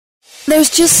There's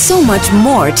just so much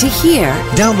more to hear.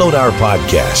 Download our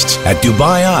podcasts at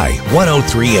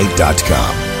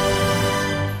DubaiI1038.com.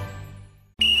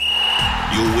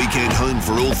 Your weekend home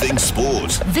for all things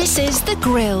sport. This is The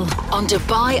Grill on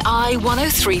Dubai Eye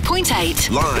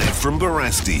 103.8. Live from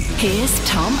Barasti. Here's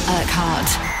Tom Urquhart.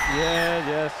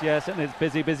 Yes, and it's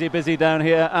busy down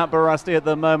here at Barasti at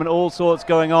the moment. All sorts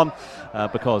going on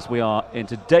because we are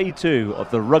into day 2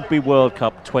 of the Rugby World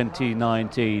Cup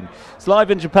 2019. It's live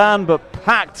in Japan, but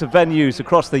packed venues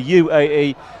across the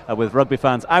UAE with rugby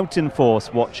fans out in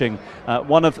force watching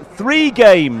one of 3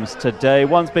 games today.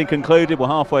 One's been concluded. We're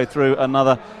halfway through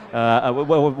another. 2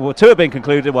 have been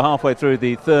concluded. We're halfway through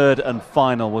the 3rd and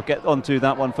final. We'll get onto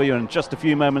that one for you in just a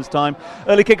few moments' time.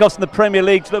 Early kickoffs in the Premier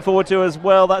League to look forward to as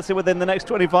well. That's it within the next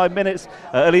 25 minutes.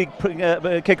 Early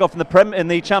kickoff in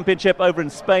the Championship over in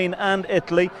Spain and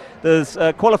Italy. There's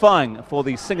qualifying for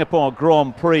the Singapore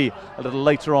Grand Prix a little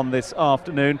later on this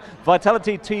afternoon.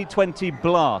 Vitality T20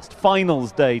 Blast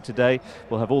finals day today.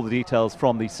 We'll have all the details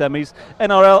from the semis.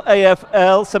 NRL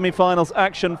AFL semi-finals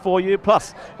action for you,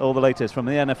 plus all the latest from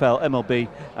the NFL, MLB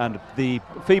and the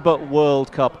FIBA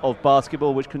World Cup of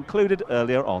Basketball, which concluded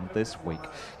earlier on this week.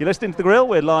 You're listening to The Grill.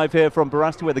 We're live here from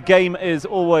Barasti, where the game is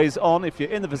always on. If you're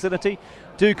in the vicinity,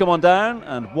 do come on down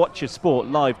and watch your sport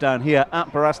live down here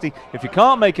at Barasti. If you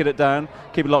can't make it down,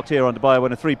 keep it locked here on Dubai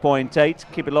 103.8.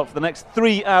 Keep it locked for the next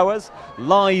 3 hours.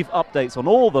 Live updates on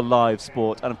all the live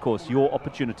sport, and of course your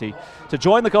opportunity to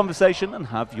join the conversation and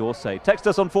have your say. Text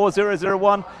us on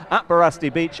 4001 at Barasti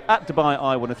Beach, at Dubai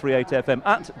Eye 103.8 FM,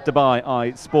 at Dubai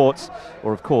Eye Sports,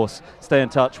 or of course stay in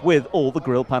touch with all the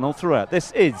Grill panel throughout.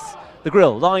 This is The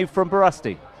Grill, live from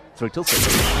Barasti, 3 till 6.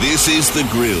 This is The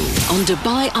Grill On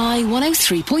Dubai Eye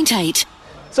 103.8.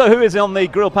 So who is on the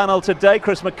Grill panel today?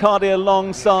 Chris McHardy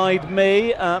alongside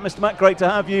me. Mr. Matt, great to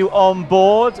have you on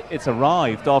board. It's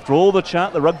arrived after all the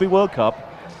chat, the Rugby World Cup.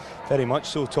 Very much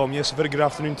so, Tom. Yes, a very good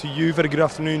afternoon to you, very good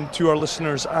afternoon to our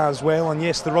listeners as well. And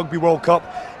yes, the Rugby World Cup,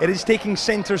 it is taking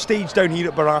centre stage down here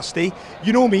at Barasti.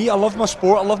 You know me, I love my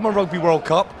sport, I love my Rugby World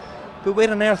Cup. But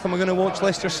where on earth am I going to watch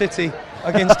Leicester City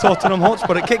against Tottenham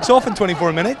Hotspur? It kicks off in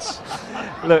 24 minutes.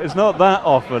 Look, it's not that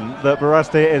often that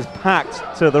Barasti is packed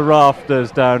to the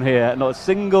rafters down here. Not a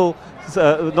single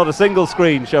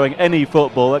screen showing any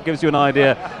football. That gives you an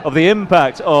idea of the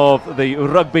impact of the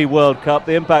Rugby World Cup,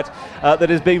 the impact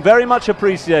that is being very much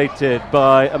appreciated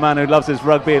by a man who loves his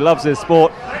rugby, loves his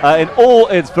sport in all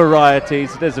its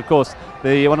varieties. It is, of course,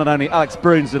 the one and only Alex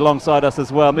Broun is alongside us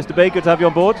as well. Mr. B, good to have you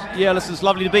on board. Yeah, listen, it's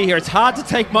lovely to be here. It's hard to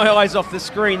take my eyes off the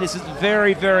screen. This is a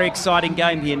very, very exciting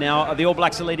game here now. The All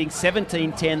Blacks are leading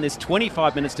 17-10. There's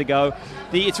 25 minutes to go.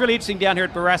 It's really interesting down here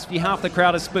at Barasti. Half the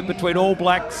crowd is split between All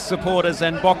Blacks supporters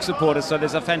and Box supporters, so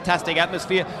there's a fantastic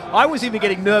atmosphere. I was even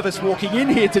getting nervous walking in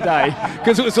here today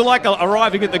because it was like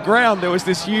arriving at the ground. There was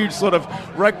this huge sort of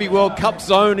Rugby World Cup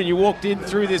zone and you walked in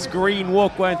through this green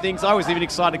walkway and things. I was even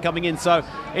excited coming in, so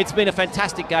it's been a fantastic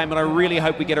game and I really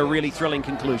hope we get a really thrilling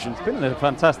conclusion. It's been a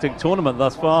fantastic tournament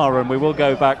thus far, and we will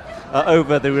go back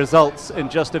over the results in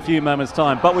just a few moments'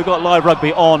 time. But we've got live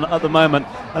rugby on at the moment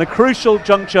and a crucial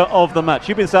juncture of the match.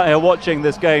 You've been sat here watching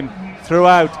this game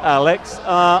throughout, Alex.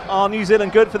 Are New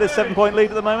Zealand good for this 7-point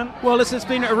lead at the moment? Well, listen, it's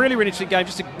been a really, really interesting game.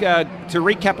 Just to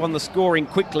recap on the scoring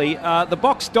quickly, the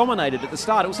Box dominated at the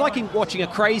start. It was like watching a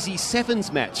crazy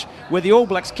sevens match where the All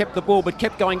Blacks kept the ball but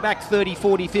kept going back 30,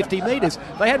 40, 50 metres.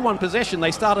 They had one possession.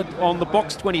 They started on the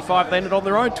Box 25. They ended on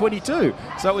their own 22.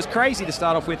 So it was crazy to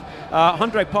start off with.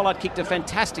 Andre Pollard kicked a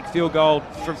fantastic field goal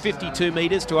from 52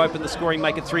 metres to open the scoring,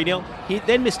 make it 3-0. He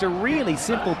then missed a really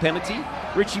simple penalty.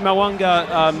 Richie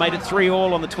Mwanga made it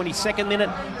 3-all on the 22nd minute.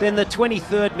 Then the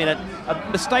 23rd minute, a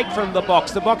mistake from the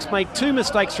Box. The Box made 2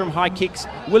 mistakes from high kicks.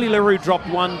 Willie LaRue dropped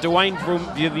one, Dwayne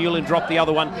Vermeulen dropped the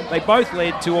other one. They both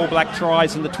led to All Black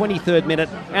tries in the 23rd minute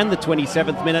and the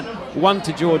 27th minute. One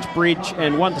to George Bridge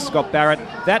and one to Scott Barrett.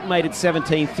 That made it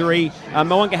 17-3.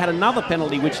 Mwanga had another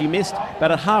penalty which he missed,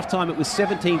 but at halftime it was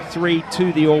 17-3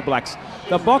 to the All Blacks.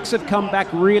 The Box have come back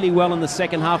really well in the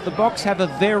second half. The Box have a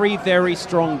very, very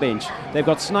strong bench. They've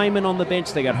got Snyman on the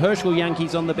bench. They've got Herschel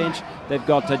Yankees on the bench. They've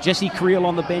got Jesse Creel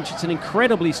on the bench. It's an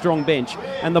incredibly strong bench.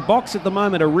 And the Box at the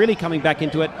moment are really coming back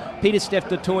into it. Peter Steph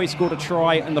Dutoy scored a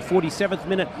try in the 47th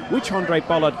minute, which Andre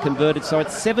Pollard converted. So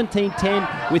it's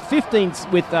 17-10 with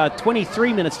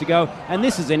 23 minutes to go. And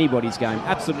this is anybody's game.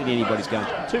 Absolutely anybody's game.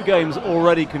 2 games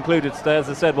already concluded today. As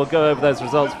I said, we'll go over those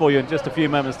results for you in just a few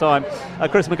moments' time.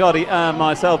 Chris McHardy and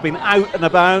myself been out and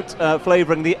about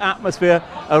flavouring the atmosphere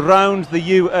around the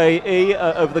UAE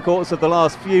over the course of the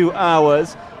last few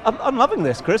hours. I'm loving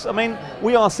this, Chris. I mean,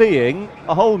 we are seeing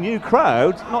a whole new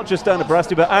crowd, not just down at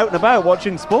Barasti, but out and about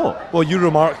watching sport. Well, you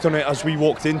remarked on it as we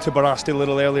walked into Barasti a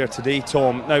little earlier today,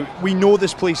 Tom. Now, we know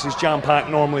this place is jam-packed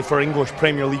normally for English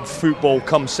Premier League football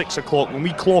come 6 o'clock. When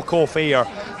we clock off air,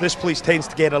 this place tends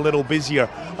to get a little busier.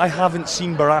 I haven't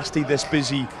seen Barasti this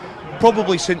busy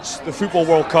probably since the Football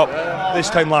World Cup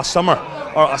this time last summer.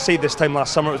 Or I say this time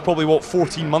last summer, it was probably,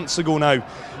 14 months ago now.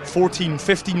 15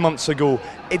 months ago.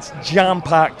 It's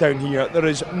jam-packed down here. There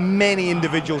is many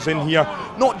individuals in here,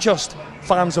 not just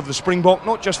fans of the Springbok,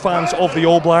 not just fans of the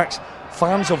All Blacks,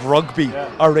 fans of rugby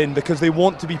are in because they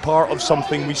want to be part of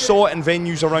something. We saw it in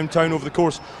venues around town over the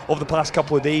course of the past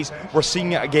couple of days. We're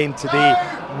seeing it again today.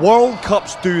 World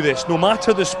Cups do this. No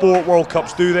matter the sport, World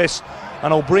Cups do this.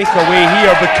 And I'll break away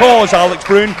here because, Alex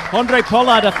Broun, Handré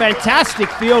Pollard, a fantastic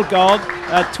field goal.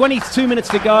 22 minutes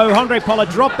to go. Handré Pollard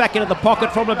dropped back into the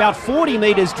pocket from about 40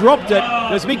 metres, dropped it.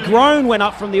 There was a big groan went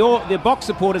up from the box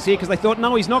supporters here because they thought,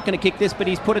 no, he's not going to kick this, but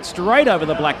he's put it straight over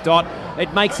the black dot.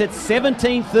 It makes it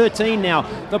 17-13 now.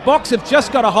 The Box have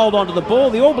just got to hold on to the ball.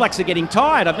 The All Blacks are getting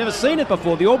tired. I've never seen it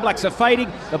before. The All Blacks are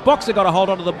fading. The Box have got to hold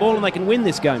on to the ball and they can win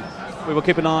this game. We will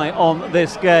keep an eye on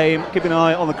this game, keep an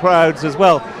eye on the crowds as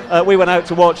well. We went out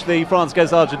to watch the France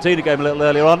against Argentina game a little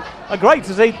earlier on. Great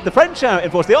to see the French out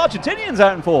in force, the Argentinians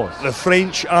out in force. The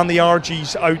French and the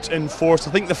RGs out in force.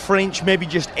 I think the French maybe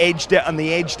just edged it, and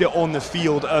they edged it on the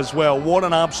field as well. What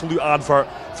an absolute advert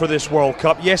for this World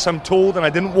Cup. Yes, I'm told, and I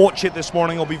didn't watch it this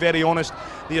morning, I'll be very honest,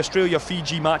 the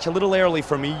Australia-Fiji match a little early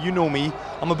for me. You know me,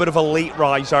 I'm a bit of a late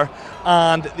riser,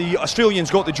 and the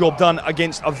Australians got the job done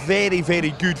against a very,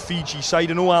 very good Fiji side.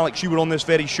 I know, Alex, you were on this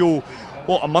very show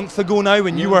a month ago now,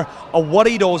 and you were a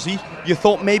worried Aussie. You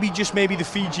thought maybe the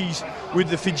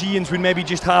Fijians would maybe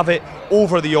just have it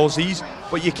over the Aussies,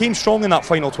 but you came strong in that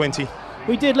final 20.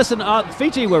 We did. Listen,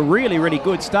 Fiji were really, really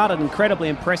good. Started incredibly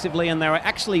impressively, and they were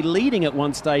actually leading at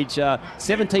one stage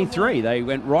 17-3. They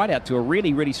went right out to a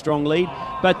really, really strong lead.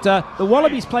 But the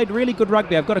Wallabies played really good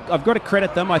rugby. I've got to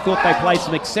credit them. I thought they played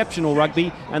some exceptional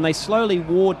rugby, and they slowly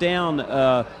wore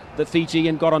down the Fiji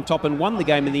and got on top and won the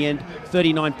game in the end,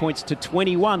 39 points to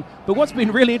 21. But what's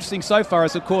been really interesting so far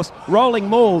is, of course, rolling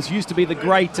mauls used to be the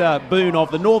great boon of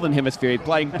the Northern Hemisphere,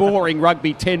 playing boring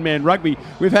rugby, 10-man rugby.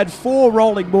 We've had 4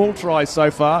 rolling maul tries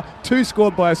so far, 2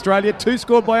 scored by Australia, 2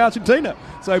 scored by Argentina.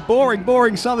 So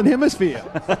boring Southern Hemisphere.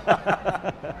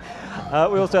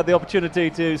 We also had the opportunity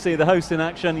to see the host in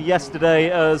action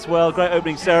yesterday as well. Great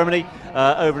opening ceremony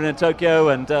over in Tokyo,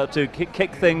 and to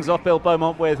kick things off, Bill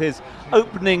Beaumont with his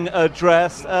opening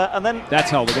address, and then that's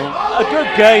holding on. A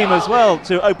good game as well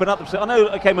to open up. I know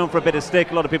it came on for a bit of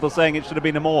stick. A lot of people saying it should have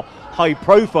been a more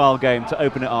high-profile game to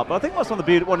open it up. But I think that's one of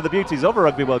the beauties of a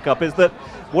Rugby World Cup is that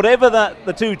whatever that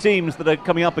the two teams that are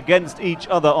coming up against each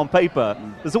other on paper,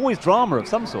 there's always drama of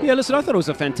some sort. Yeah, listen, I thought it was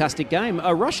a fantastic game.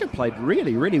 Russia played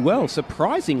really, really well,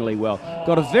 surprisingly well.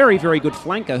 Got a very, very good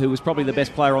flanker who was probably the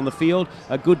best player on the field.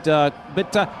 A good,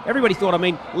 but everybody thought,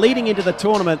 leading into the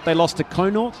tournament, they lost to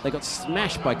Connaught. They got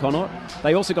smashed by Connaught.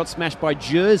 They also got smashed by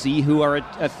Jersey, who are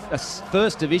a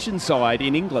first division side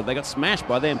in England. They got smashed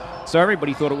by them. So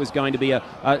everybody thought it was going to be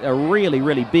a really,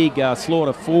 really big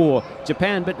slaughter for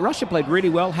Japan. But Russia played really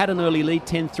well, had an early lead,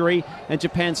 10-3, and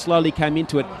Japan slowly came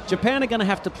into it. Japan are going to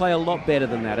have to play a lot better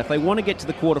than that. If they want to get to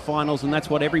the quarterfinals, and that's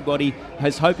what everybody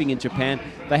is hoping in Japan,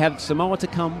 they have Samoa to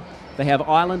come. They have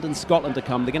Ireland and Scotland to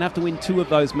come. They're going to have to win 2 of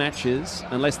those matches,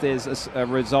 unless there's a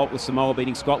result with Samoa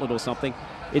beating Scotland or something.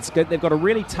 They've got a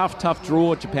really tough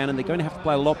draw, Japan, and they're going to have to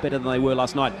play a lot better than they were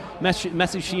last night.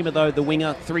 Matsushima, though, the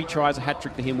winger, 3 tries, a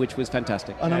hat-trick for him, which was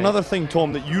fantastic. And another thing,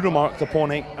 Tom, that you remarked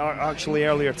upon actually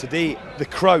earlier today, the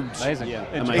crowds. Amazing.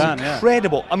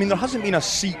 Incredible. Yeah. There hasn't been a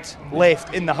seat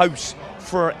left in the house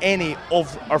for any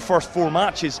of our first 4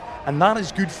 matches, and that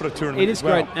is good for a tournament. It is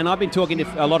great, and I've been talking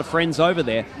to a lot of friends over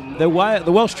there. The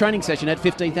Welsh training session had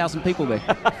 15,000 people there.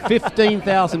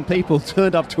 15,000 people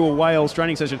turned up to a Wales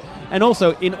training session. And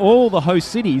also, in all the host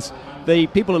cities, the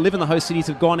people who live in the host cities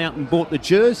have gone out and bought the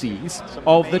jerseys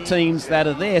of the teams that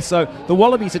are there. So the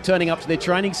Wallabies are turning up to their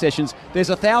training sessions. There's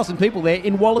 1,000 people there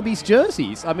in Wallabies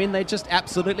jerseys. They're just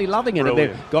absolutely loving it.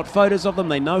 Brilliant. They've got photos of them.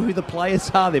 They know who the players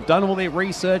are. They've done all their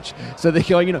research. So they're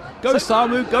going, go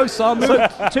Samu, go Samu.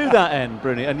 So to that end,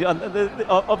 Bruni, and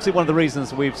obviously one of the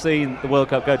reasons we've seen the World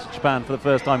Cup go to Japan for the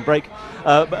first time, break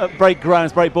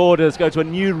grounds, break borders, go to a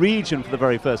new region for the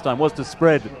very first time, was to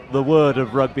spread the word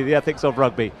of rugby, the ethics of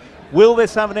rugby. Will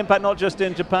this have an impact not just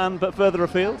in Japan but further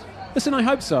afield? Listen, I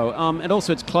hope so. And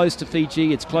also it's close to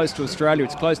Fiji, it's close to Australia,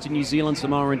 it's close to New Zealand,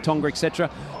 Samoa and Tonga, etc.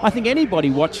 I think anybody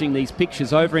watching these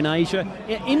pictures over in Asia,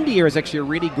 India is actually a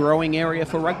really growing area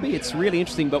for rugby. It's really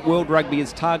interesting, but World Rugby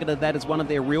has targeted that as one of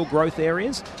their real growth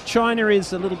areas. China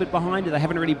is a little bit behind it. They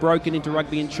haven't really broken into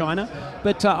rugby in China.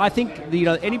 But I think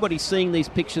anybody seeing these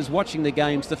pictures, watching the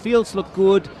games, the fields look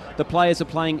good. The players are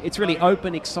playing, it's really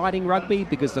open, exciting rugby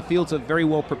because the fields are very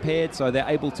well prepared, so they're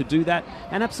able to do that.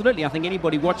 And absolutely, I think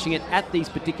anybody watching it at these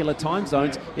particular time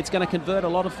zones, it's going to convert a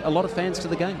lot of fans to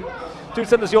the game. Do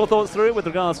send us your thoughts through with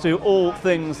regards to all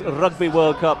things Rugby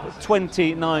World Cup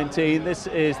 2019. This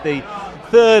is the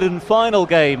third and final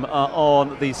game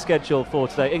on the schedule for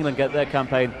today. England get their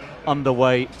campaign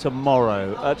underway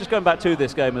tomorrow. Just going back to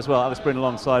this game as well, Alex Broun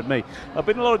alongside me. I've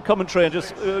been a lot of commentary and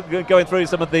just going through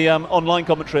some of the online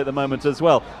commentary at the moment as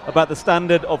well about the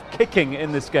standard of kicking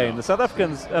in this game. The South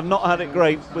Africans have not had it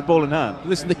great with ball in hand.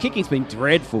 Listen, the kicking's been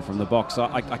dreadful from the box.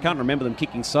 I can't remember them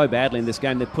kicking so badly in this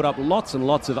game. They've put up lots and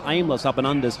lots of aimless up and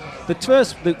unders.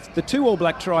 The two All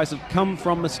Black tries have come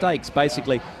from mistakes,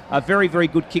 basically. A very, very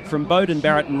good kick from Bowden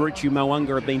Barrett and Ruchu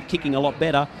Mwanga have been kicking a lot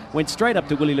better. Went straight up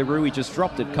to Willie LaRue, he just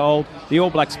dropped it cold. The All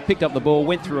Blacks picked up the ball,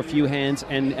 went through a few hands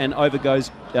and over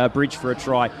goes Bridge for a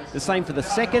try. The same for the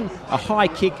second, a high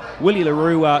kick. Willie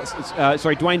LaRue,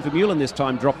 Dwayne Vermeulen this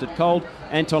time dropped it cold.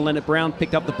 Anton Leonard-Brown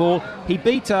picked up the ball. He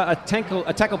beat a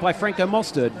tackle by Franco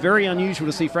Mostert. Very unusual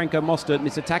to see Franco Mostert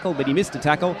miss a tackle, but he missed a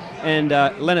tackle. And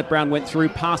Leonard-Brown went through,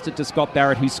 passed it to Scott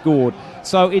Barrett, who scored.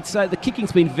 So it's the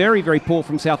kicking's been very, very poor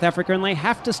from South Africa, and they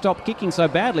have to stop kicking so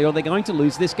badly or they're going to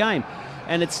lose this game.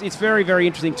 And it's very, very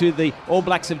interesting too. The All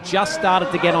Blacks have just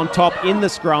started to get on top in the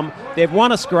scrum. They've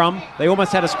won a scrum. They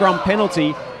almost had a scrum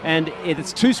penalty, and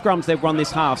it's 2 scrums they've won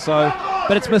this half.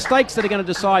 But it's mistakes that are going to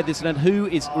decide this, and who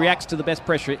reacts to the best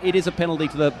pressure. It is a penalty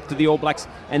to the All Blacks,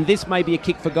 and this may be a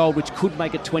kick for goal, which could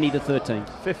make it 20-13.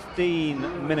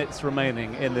 15 minutes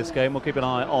remaining in this game. We'll keep an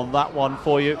eye on that one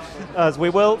for you, as we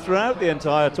will throughout the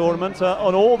entire tournament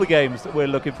on all the games that we're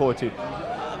looking forward to.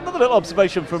 Another little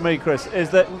observation from me, Chris, is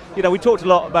that, we talked a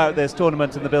lot about this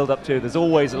tournament and the build-up to. There's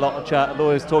always a lot of chat,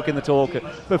 always talking the talk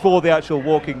before the actual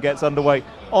walking gets underway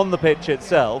on the pitch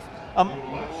itself.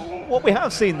 What we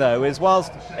have seen, though, is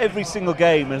whilst every single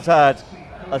game has had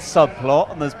a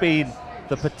subplot and there's been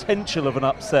the potential of an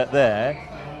upset there,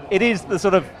 it is the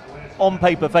sort of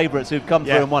on-paper favourites who've come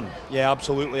through and won. Yeah,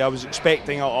 absolutely. I was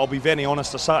expecting, I'll be very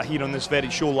honest, I sat here on this very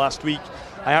show last week.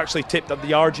 I actually tipped up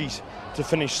the Argies to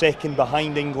finish second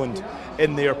behind England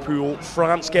in their pool.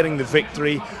 France getting the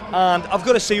victory, and I've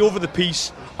got to say, over the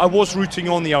piece, I was rooting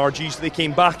on the Argies. They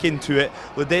came back into it.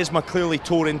 Ledesma clearly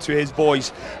tore into his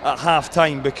boys at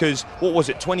half-time because,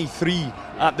 23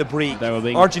 at the break.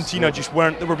 Argentina just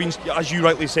weren't, they were being, as you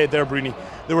rightly said there, Bruni,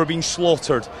 they were being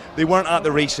slaughtered. They weren't at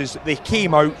the races. They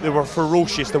came out, they were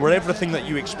ferocious. They were everything that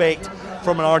you expect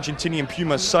from an Argentinian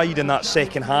Pumas side in that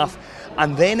second half.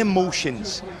 And then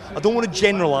emotions. I don't want to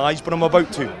generalise, but I'm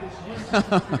about to.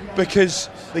 Because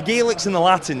the Gaelics and the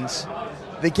Latins,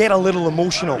 they get a little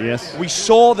emotional. Yes. We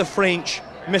saw the French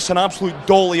miss an absolute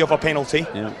dolly of a penalty.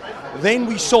 Yeah. Then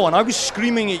we saw, and I was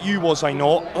screaming at you, was I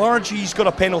not? RG's got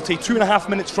a penalty 2.5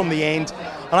 minutes from the end.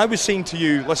 And I was saying to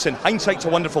you, listen, hindsight's a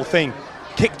wonderful thing.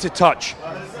 Kick to touch.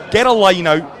 Get a line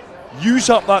out. Use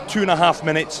up that 2.5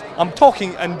 minutes. I'm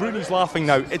talking, and Bruni's laughing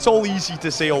now. It's all easy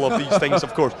to say all of these things,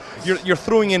 of course. You're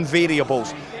throwing in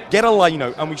variables. Get a line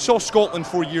out. And we saw Scotland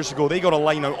 4 years ago. They got a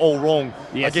line out all wrong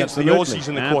against the Aussies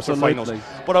in the quarterfinals.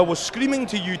 But I was screaming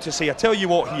to you to say, I tell you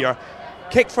what here,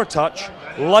 kick for touch,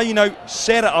 line out,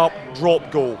 set it up, drop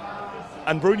goal.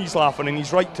 And Bruni's laughing, and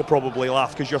he's right to probably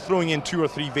laugh because you're throwing in 2 or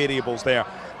 3 variables there.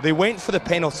 They went for the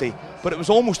penalty, but it was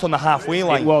almost on the halfway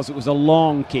line. It was a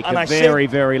long kick, and a very,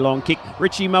 very long kick.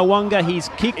 Richie Mwanga, he's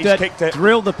kicked it,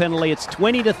 drilled the penalty. It's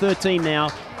 20-13 now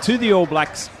to the All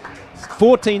Blacks.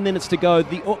 14 minutes to go.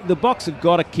 The Box have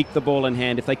got to kick the ball in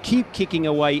hand. If they keep kicking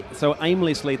away so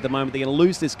aimlessly at the moment, they're going to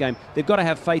lose this game. They've got to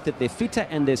have faith that they're fitter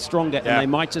and they're stronger, and they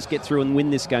might just get through and win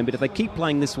this game. But if they keep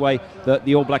playing this way,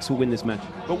 the All Blacks will win this match.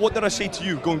 But what did I say to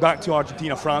you, going back to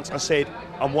Argentina, France? I said,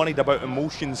 I'm worried about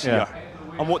emotions here.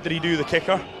 And what did he do, the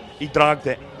kicker? He dragged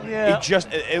it. Yeah.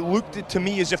 It looked to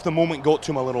me as if the moment got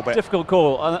to him a little bit. Difficult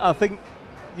call. I think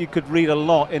you could read a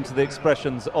lot into the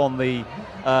expressions on the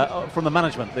from the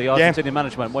management, the Argentinian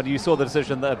management, when you saw the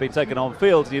decision that had been taken on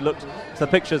field. And you looked at the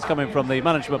pictures coming from the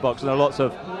management box, and there are lots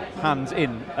of heads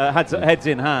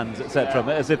in hands, etc.,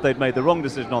 as if they'd made the wrong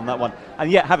decision on that one.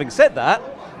 And yet, having said that,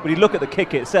 when you look at the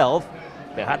kick itself,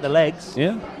 they had the legs,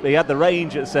 they had the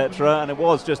range, etc., and it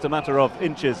was just a matter of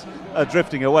inches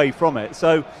drifting away from it.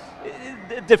 So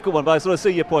difficult one, but I sort of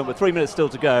see your point. With 3 minutes still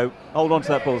to go, hold on to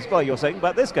that ball. Well, you're saying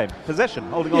about this game, possession,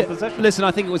 holding on to possession. Listen,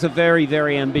 I think it was a very,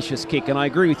 very ambitious kick, and I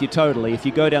agree with you totally. If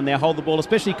you go down there, hold the ball,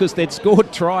 especially because they'd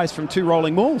scored tries from 2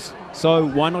 rolling mauls. So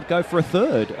why not go for a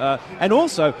third? And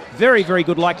also, very, very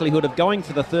good likelihood of going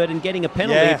for the third and getting a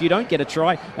penalty if you don't get a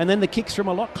try, and then the kick's from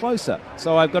a lot closer.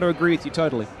 So I've got to agree with you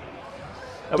totally.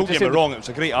 Don't get me wrong, it was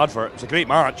a great advert. It was a great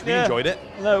match. We enjoyed it.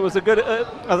 No, it was a good,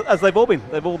 as they've all been.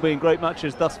 They've all been great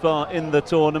matches thus far in the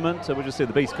tournament. So we'll just see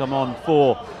the Beast come on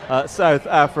for South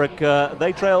Africa.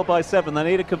 They trail by 7. They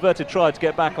need a converted try to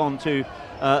get back onto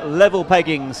level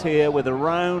peggings here with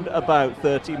around about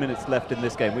 30 minutes left in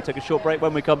this game. We take a short break.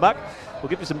 When we come back, we'll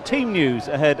give you some team news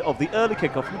ahead of the early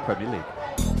kickoff in the Premier League.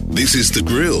 This is The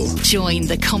Grill. Join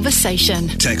the conversation.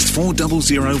 Text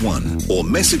 4001 or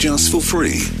message us for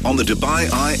free on the Dubai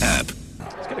Eye app.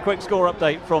 Let's get a quick score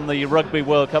update from the Rugby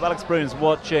World Cup. Alex Broun's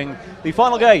watching the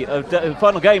final game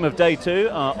of day 2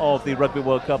 of the Rugby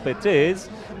World Cup. It is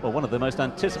one of the most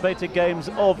anticipated games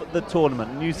of the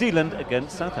tournament. New Zealand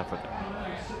against South Africa.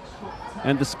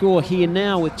 And the score here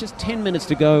now with just 10 minutes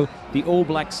to go, the All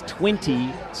Blacks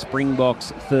 20,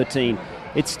 Springboks 13.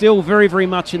 It's still very, very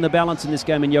much in the balance in this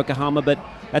game in Yokohama, but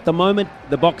at the moment,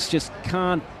 the Boks just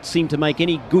can't seem to make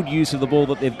any good use of the ball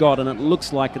that they've got, and it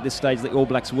looks like at this stage the All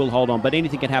Blacks will hold on, but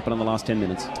anything can happen in the last 10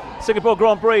 minutes. Singapore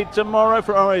Grand Prix tomorrow.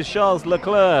 Ferrari's Charles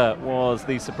Leclerc was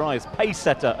the surprise pace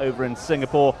setter over in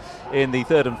Singapore in the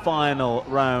third and final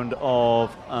round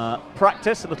of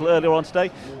practice a little earlier on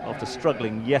today, after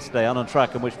struggling yesterday on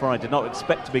track in which Ferrari did not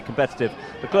expect to be competitive.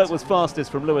 Leclerc was fastest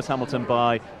from Lewis Hamilton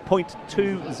by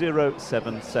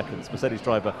 0.207 seconds. Mercedes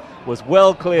driver was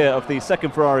well clear of the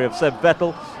second Ferrari of Seb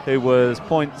Vettel, who was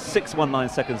 0.619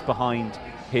 seconds behind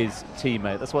his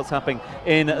teammate. That's what's happening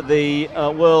in the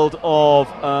world of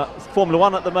Formula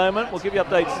One at the moment. We'll give you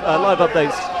updates, live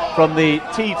updates from the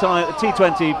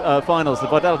T20 finals, the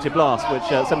Fidelity Blast, which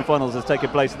semi-finals has taken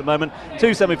place at the moment.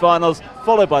 2 semi-finals,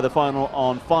 followed by the final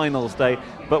on finals day.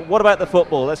 But what about the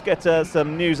football? Let's get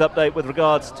some news update with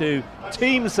regards to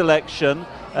team selection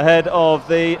ahead of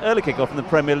the early kick-off in the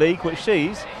Premier League, which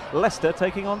sees Leicester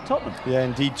taking on Tottenham. Yeah,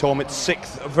 indeed, Tom. It's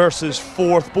 6th versus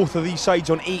 4th. Both of these sides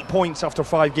on 8 points after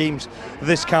 5 games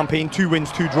this campaign. 2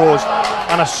 wins, 2 draws,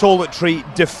 and a solitary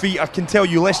defeat. I can tell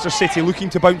you, Leicester City looking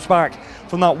to bounce back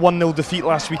from that 1-0 defeat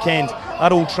last weekend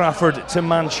at Old Trafford to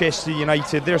Manchester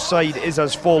United. Their side is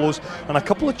as follows, and a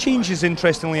couple of changes,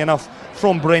 interestingly enough,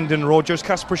 from Brendan Rodgers.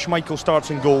 Kasper Schmeichel starts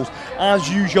in goals. As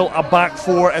usual, a back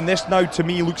 4, and this now to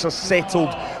me looks a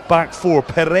settled back 4.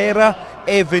 Pereira,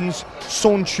 Evans,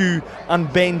 Sonchu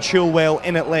and Ben Chilwell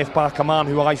in at left back, a man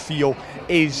who I feel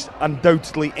is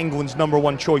undoubtedly England's number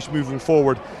 1 choice moving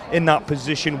forward in that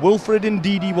position. Wilfred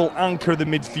Ndidi will anchor the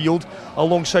midfield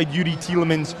alongside Yuri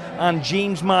Tielemans and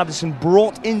James Maddison,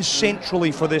 brought in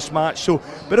centrally for this match. So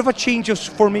bit of a change of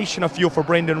formation I feel for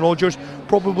Brendan Rodgers,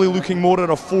 probably looking more at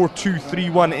a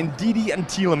 4-2-3-1. Ndidi and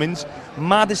Tielemans,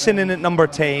 Maddison in at number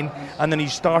 10, and then he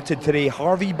started today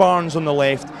Harvey Barnes on the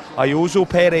left, Ayozo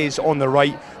Perez on the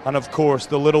right, and of course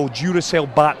the little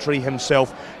Duracell battery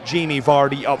himself, Jamie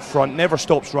Vardy up front. Never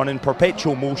stops running,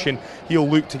 perpetual motion. He'll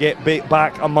look to get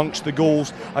back amongst the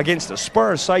goals against the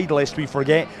Spurs side, lest we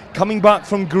forget, coming back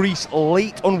from Greece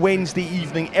late on Wednesday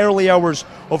evening, early hours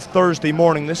of Thursday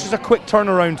morning. This is a quick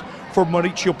turnaround for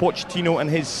Mauricio Pochettino and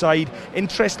his side.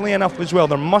 Interestingly enough as well,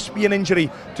 there must be an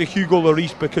injury to Hugo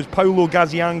Lloris because Paulo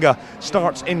Gazianga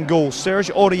starts in goal. Serge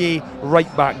Aurier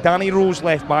right back, Danny Rose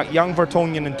left back, Jan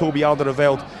Vertonghen and Toby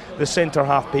Alderweireld the centre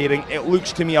half pairing. It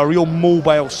looks to me a real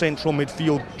mobile central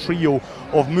midfield trio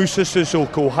of Moussa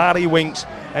Sissoko, Harry Winks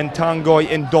and Tanguy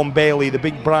Ndombele, the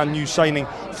big brand new signing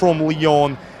from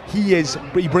Lyon. He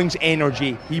brings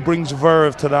energy, he brings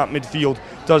verve to that midfield,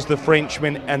 does the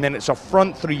Frenchman, and then it's a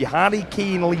front 3, Harry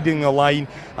Kane leading the line,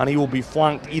 and he will be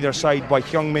flanked either side by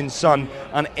Heung-min Son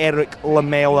and Eric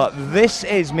Lamela. This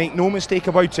is, make no mistake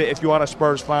about it if you are a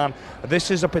Spurs fan,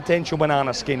 this is a potential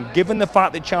banana skin. Given the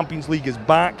fact that Champions League is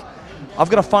back, I've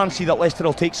got a fancy that Leicester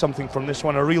will take something from this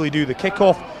one, I really do. The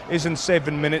kick-off is in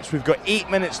 7 minutes, we've got 8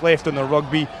 minutes left on the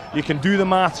rugby, you can do the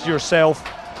maths yourself.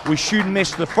 We should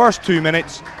miss the first 2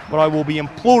 minutes, but I will be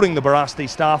imploring the Barasti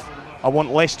staff. I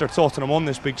want Leicester Tottenham on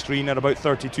this big screen at about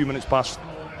 32 minutes past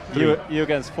 3. You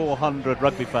against 400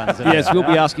 rugby fans. Yes, we'll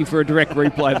be asking for a direct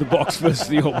replay of the Boks versus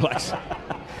the All Blacks.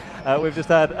 We've just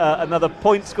had another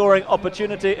point-scoring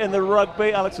opportunity in the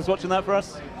rugby. Alex was watching that for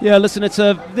us. Yeah, listen,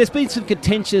 there's been some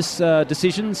contentious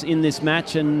decisions in this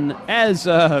match, and as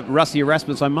Rusty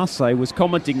Erasmus, I must say, was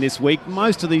commenting this week,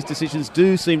 most of these decisions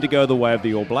do seem to go the way of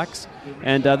the All Blacks.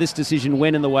 And this decision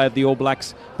went in the way of the All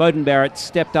Blacks. Beauden Barrett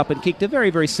stepped up and kicked a very,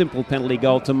 very simple penalty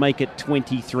goal to make it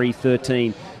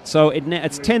 23-13. So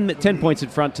it's 10 points in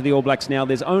front to the All Blacks now.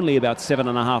 There's only about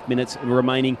 7.5 minutes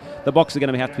remaining. The Box are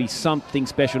going to have to be something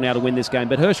special now to win this game.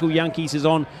 But Herschel Jantjies is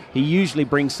on. He usually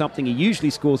brings something. He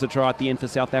usually scores a try at the end for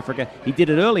South Africa. He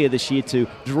did it earlier this year to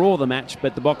draw the match,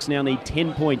 but the Box now need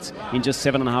 10 points in just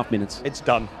 7.5 minutes. It's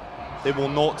done. They will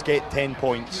not get 10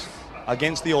 points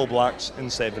against the All Blacks in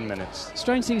 7 minutes.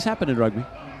 Strange things happen in rugby.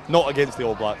 Not against the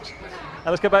All Blacks. Now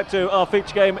let's go back to our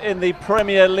feature game in the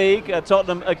Premier League.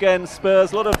 Tottenham against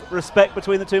Spurs. A lot of respect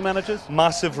between the two managers.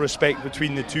 Massive respect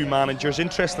between the two managers.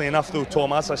 Interestingly enough, though,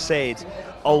 Tom, as I said,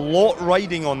 a lot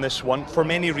riding on this one for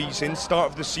many reasons.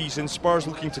 Start of the season, Spurs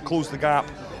looking to close the gap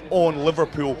on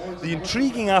Liverpool. The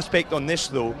intriguing aspect on this,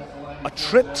 though, a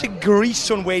trip to Greece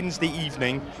on Wednesday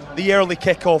evening. The early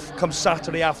kick-off comes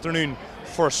Saturday afternoon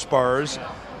for Spurs.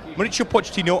 Mauricio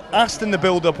Pochettino asked in the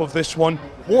build-up of this one,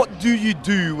 what do you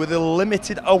do with the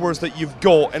limited hours that you've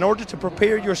got in order to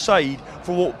prepare your side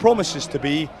for what promises to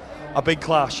be a big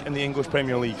clash in the English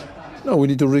Premier League? No, we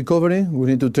need to recover. We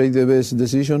need to take the best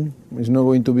decision. It's not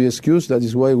going to be an excuse. That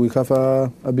is why we have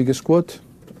a big squad.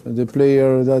 The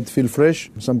player that feel fresh,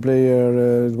 some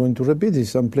player is going to repeat it.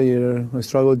 Some player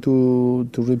struggle to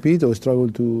repeat or struggle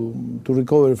to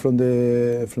recover from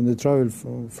the travel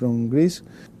from Greece.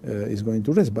 Is going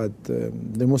to rest, but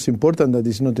the most important that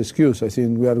is not excuse. I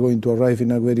think we are going to arrive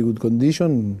in a very good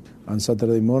condition on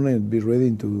Saturday morning and be ready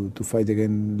to fight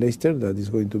against Leicester. That is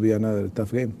going to be another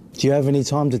tough game. Do you have any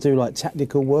time to do like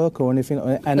tactical work or anything?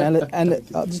 And I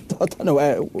don't know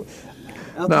how.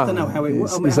 I don't know how it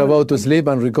works. It's about to sleep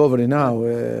and recovery now.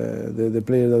 The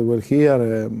players that were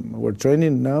here were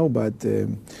training now, but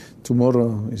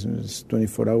tomorrow is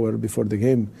 24 hours before the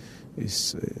game.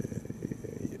 Is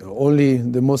only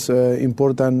the most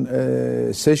important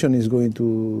session is going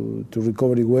to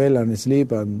recover well and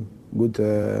sleep and good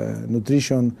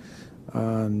nutrition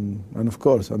and of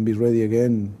course and be ready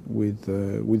again with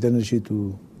energy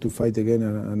to fight again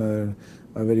another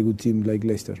a very good team like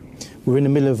Leicester. We're in the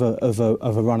middle of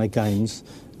a run of games,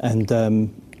 and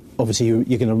obviously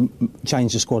you're going to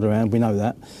change the squad around. We know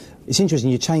that. It's interesting.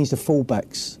 You change the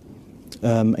fullbacks,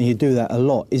 and you do that a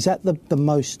lot. Is that the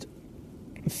most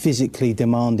physically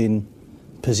demanding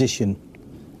position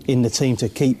in the team to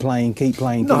keep playing?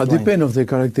 No, it depends on the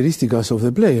characteristics of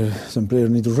the player. Some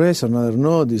players need to rest, another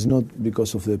not. It's not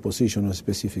because of the position or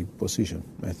specific position.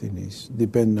 I think it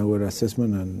depends on our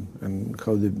assessment and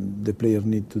how the player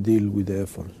need to deal with the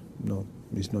effort. No,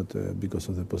 it's not because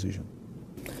of the position.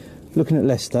 Looking at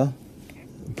Leicester,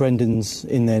 Brendan's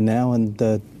in there now and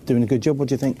doing a good job. What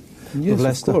do you think? Yes,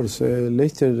 Leicester? Of course.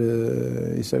 Leicester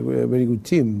is a very good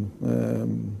team.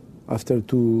 After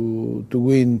to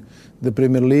win the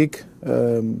Premier League,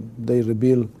 they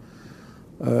rebuild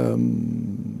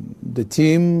the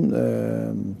team.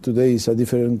 Today is a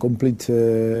different, complete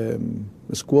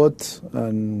squad,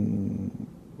 and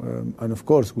of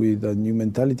course with a new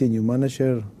mentality, new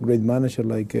manager, great manager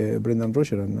like Brendan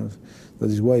Rodgers, and that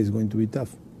is why it's going to be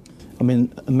tough. I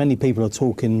mean, many people are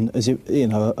talking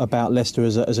about Leicester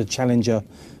as a challenger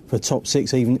for top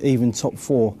six, even top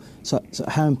four. So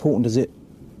how important does it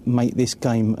make this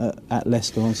game at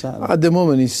Leicester on Saturday? At the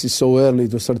moment, it's so early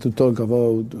to start to talk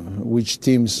about which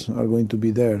teams are going to be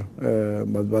there.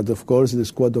 But of course, the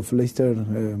squad of Leicester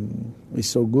is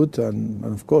so good, and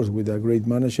of course, with a great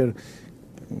manager,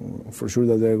 for sure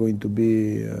that they're going to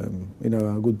be in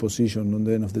a good position on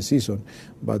the end of the season.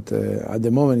 But at the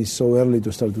moment, it's so early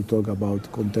to start to talk about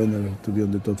contender to be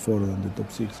on the top four and the top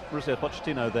six. Mauricio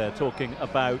Pochettino there talking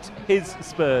about his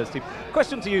Spurs team.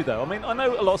 Question to you though, I mean, I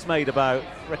know a lot's made about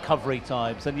recovery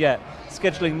times, and yet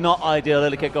scheduling not ideal,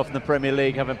 early kick-off in the Premier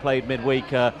League, having played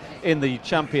midweek in the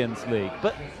Champions League.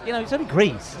 But, you know, it's only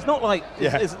Greece. It's not like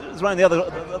it's around the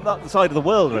other side of the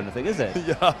world or anything, is it?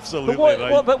 Yeah, absolutely.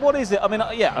 But what is it? I mean,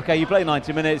 yeah, okay, you play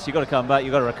 90 minutes, you've got to come back,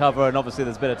 you've got to recover, and obviously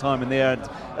there's a bit of time in the air,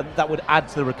 and that would add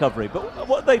to the recovery. But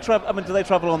what they travel? I mean, do they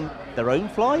travel on their own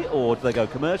flight, or do they go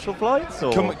commercial flights?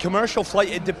 Or? Commercial flight,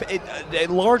 it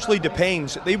largely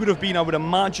depends. They would have been, I would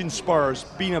imagine, Spurs,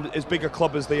 being as big a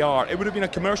club as they are, it would have been a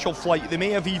commercial flight. They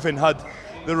may have even had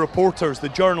the reporters, the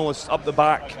journalists up the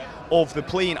back of the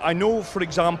plane. I know, for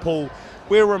example,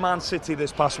 where were Man City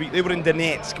this past week? They were in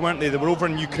Donetsk, weren't they? They were over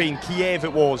in Ukraine, Kiev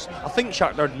it was. I think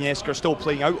Shakhtar Donetsk are still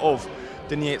playing out of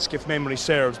Donetsk, if memory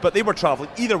serves. But they were travelling.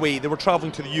 Either way, they were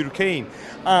travelling to the Ukraine.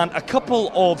 And a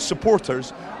couple of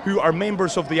supporters who are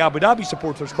members of the Abu Dhabi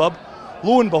Supporters Club,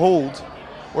 lo and behold,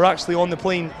 were actually on the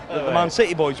plane that the Man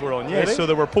City boys were on. Yes, really? So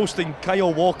they were posting.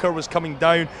 Kyle Walker was coming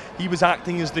down. He was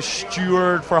acting as the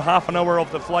steward for half an hour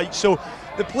of the flight. So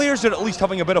the players are at least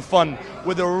having a bit of fun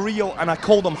with a real, and I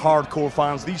call them hardcore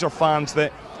fans. These are fans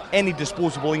that any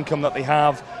disposable income that they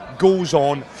have goes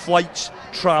on flights,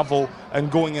 travel,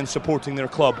 and going and supporting their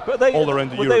club all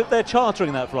around Europe. They're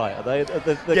chartering that flight, are they?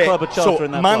 The club are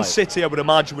chartering that flight. Man City, I would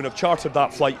imagine, would have chartered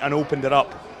that flight and opened it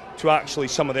up to actually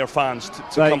some of their fans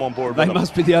to come on board with them. They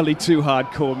must be the only two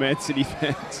hardcore Man City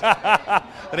fans.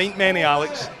 There ain't many,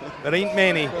 Alex. There ain't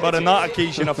many. But on that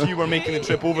occasion, a few were making the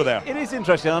trip over there. It is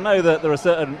interesting. I know that there are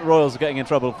certain Royals getting in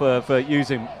trouble for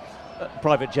using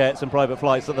private jets and private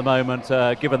flights at the moment,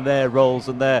 given their roles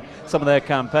and some of their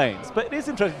campaigns. But it is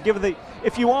interesting, given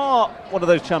if you are one of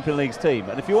those Champions League's team,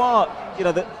 and if you are,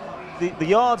 the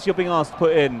yards you're being asked to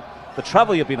put in, the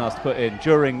travel you've been asked to put in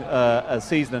during a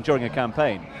season and during a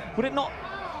campaign, would it not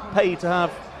pay to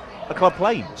have a club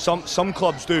plane? Some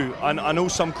clubs do, and I know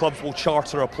some clubs will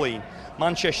charter a plane.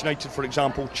 Manchester United, for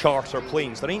example, charter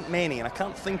planes. There ain't many, and I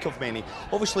can't think of many.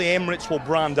 Obviously, Emirates will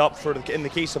brand up in the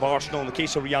case of Arsenal, in the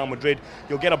case of Real Madrid,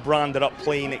 you'll get a branded up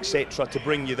plane, etc., to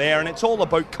bring you there, and it's all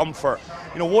about comfort.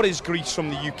 What is Greece from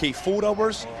the UK? 4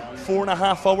 hours?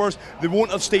 4.5 hours? They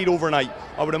won't have stayed overnight.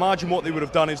 I would imagine what they would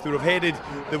have done is they were at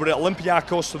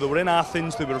Olympiacos, so they were in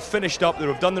Athens, they would have finished up, they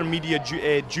would have done their media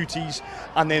duties,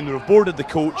 and then they would have boarded the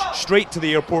coach straight to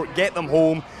the airport, get them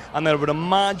home, and then I would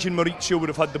imagine Maurizio would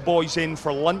have had the boys in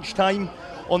for lunchtime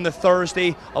on the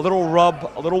Thursday, a little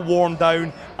rub, a little warm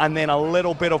down, and then a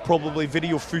little bit of probably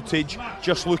video footage,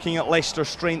 just looking at Leicester's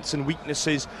strengths and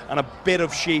weaknesses, and a bit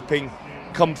of shaping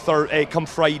come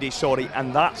Friday,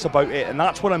 and that's about it. And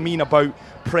that's what I mean about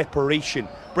preparation.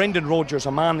 Brendan Rodgers,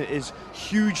 a man that is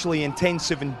hugely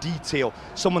intensive in detail,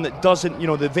 someone that doesn't,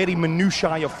 the very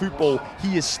minutiae of football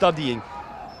he is studying.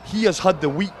 He has had the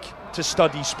week to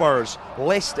study Spurs.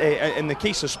 In the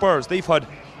case of Spurs, they've had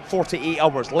 48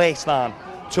 hours less than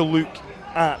to look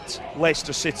at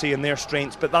Leicester City and their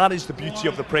strengths. But that is the beauty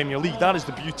of the Premier League. That is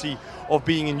the beauty of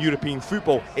being in European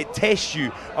football. It tests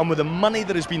you, and with the money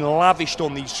that has been lavished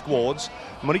on these squads,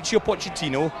 Maurizio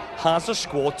Pochettino has a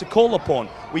squad to call upon.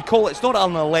 It's not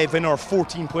an 11 or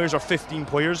 14 players or 15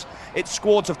 players, it's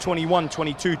squads of 21,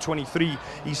 22, 23.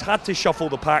 He's had to shuffle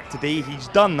the pack today, he's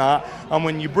done that, and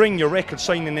when you bring your record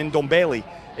signing in Ndombele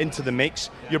into the mix,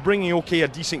 you're bringing a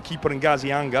decent keeper in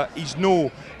Gazianga. He's no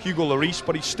Hugo Lloris,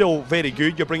 but he's still very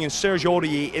good. You're bringing Serge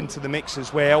Aurier into the mix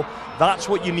as well. That's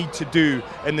what you need to do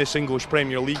in this English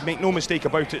Premier League. Make no mistake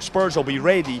about it, Spurs will be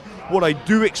ready. What I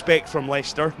do expect from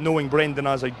Leicester, knowing Brendan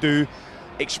as I do,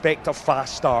 expect a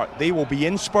fast start. They will be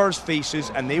in Spurs' faces,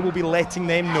 and they will be letting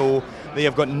them know they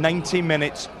have got 90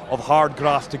 minutes of hard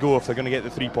graft to go if they're going to get the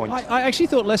 3 points. I actually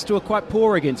thought Leicester were quite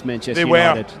poor against Manchester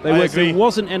United. They were. There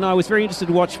wasn't, and I was very interested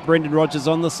to watch Brendan Rodgers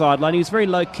on the sideline. He was very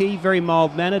low-key, very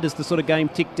mild-mannered as the sort of game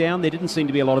ticked down. There didn't seem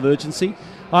to be a lot of urgency.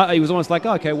 He was almost like,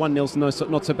 1-0's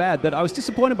not so bad. But I was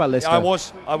disappointed by Leicester. I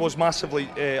was massively,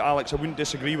 Alex, I wouldn't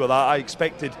disagree with that. I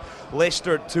expected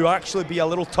Leicester to actually be a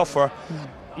little tougher.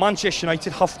 Manchester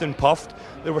United huffed and puffed.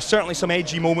 There were certainly some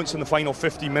edgy moments in the final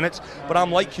 15 minutes, but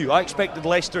I'm like you. I expected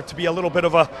Leicester to be a little bit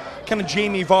of a kind of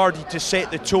Jamie Vardy to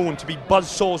set the tone, to be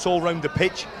buzzsaws all around the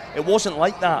pitch. It wasn't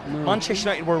like that. Manchester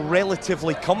United were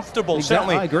relatively comfortable,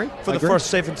 certainly I agree. for the first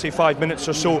 75 minutes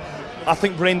or so. I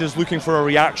think Brenda's looking for a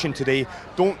reaction today.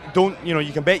 Don't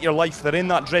you can bet your life they're in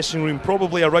that dressing room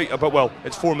probably right about, well,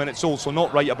 it's 4 minutes old, so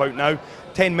not right about now.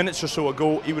 10 minutes or so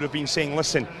ago, he would have been saying,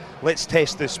 listen, let's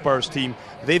test this Spurs team.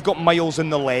 They've got miles in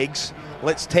the legs.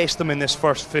 Let's test them in this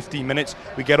first 15 minutes.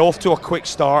 We get off to a quick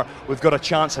start. We've got a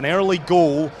chance, an early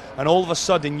goal, and all of a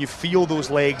sudden you feel those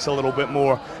legs a little bit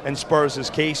more in Spurs'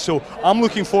 case. So I'm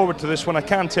looking forward to this one. I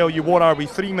can't tell you, what are we,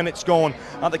 3 minutes gone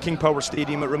at the King Power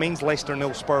Stadium. It remains Leicester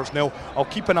 0, Spurs 0. I'll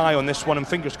keep an eye on this one, and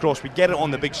fingers crossed we get it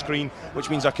on the big screen, which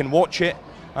means I can watch it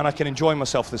and I can enjoy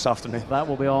myself this afternoon. That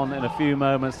will be on in a few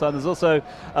moments' time. There's also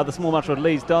the small match with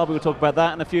Leeds Derby. We'll talk about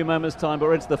that in a few moments' time, but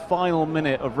we're into the final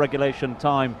minute of regulation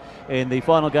time in the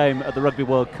final game at the Rugby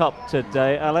World Cup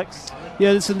today. Alex?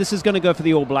 Yeah, this is going to go for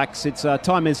the All Blacks. It's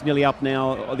time is nearly up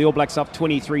now. The All Blacks up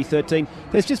 23-13.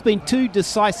 There's just been two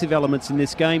decisive elements in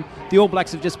this game. The All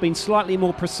Blacks have just been slightly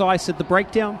more precise at the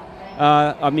breakdown.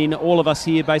 I mean, all of us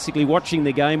here basically watching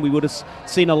the game, we would have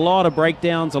seen a lot of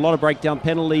breakdowns, a lot of breakdown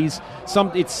penalties.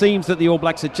 It seems that the All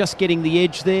Blacks are just getting the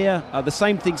edge there. The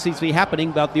same thing seems to be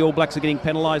happening, but the All Blacks are getting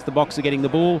penalised, the Box are getting the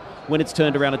ball. When it's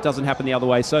turned around, it doesn't happen the other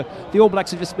way. So the All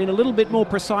Blacks have just been a little bit more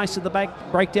precise at the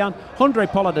breakdown. Andre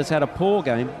Pollard has had a poor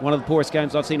game, one of the poorest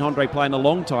games I've seen Andre play in a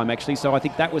long time, actually, so I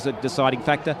think that was a deciding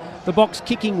factor. The Box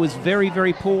kicking was very,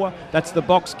 very poor. That's the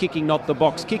Box kicking, not the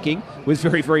Box kicking, was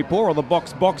very, very poor, or the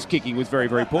Box kicking was very,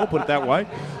 very poor, put it that way.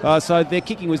 So their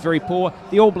kicking was very poor.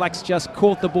 The All Blacks just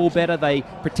caught the ball better. They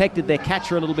protected their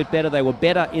catcher a little bit better. They were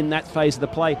better in that phase of the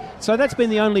play. So that's been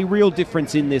the only real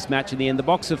difference in this match in the end. The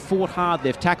Box have fought hard.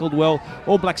 They've tackled well.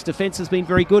 All Blacks' defence has been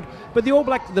very good. But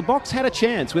the Box had a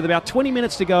chance. With about 20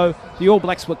 minutes to go, the All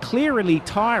Blacks were clearly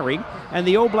tiring, and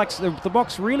the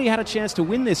Box really had a chance to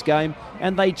win this game,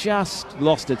 and they just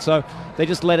lost it. So they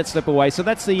just let it slip away. So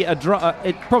that's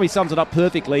it probably sums it up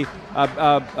perfectly.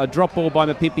 A drop ball by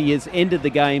Mapimpi has ended the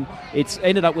game. It's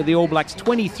ended up with the All Blacks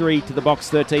 23 to the Box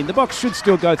 13. The Box should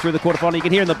still go through the quarterfinal. You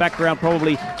can hear in the background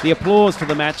probably the applause for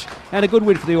the match, and a good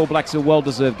win for the All Blacks, a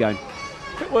well-deserved game.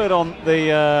 Quick word on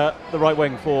the right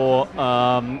wing for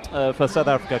South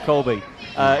Africa, Colby,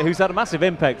 who's had a massive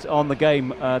impact on the game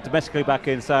domestically back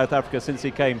in South Africa since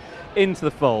he came into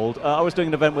the fold. I was doing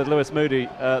an event with Lewis Moody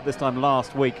this time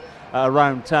last week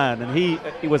around town, and he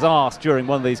was asked during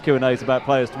one of these Q&As about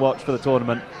players to watch for the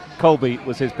tournament. Colby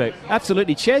was his pick.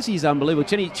 Absolutely. Chesley's unbelievable.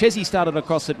 Chesley started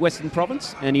across at Western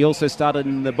Province, and he also started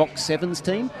in the Box Sevens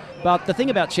team. But the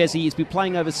thing about Chesley, he's been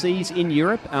playing overseas in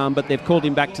Europe, but they've called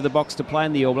him back to the Box to play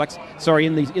in the All Blacks.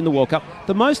 In the World Cup.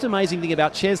 The most amazing thing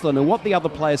about Chesley and what the other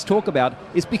players talk about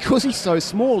is because he's so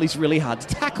small, he's really hard to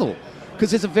tackle. Because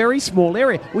there's a very small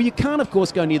area. Well, you can't, of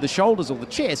course, go near the shoulders or the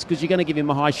chest because you're going to give him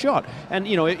a high shot. And,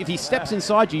 you know, if he steps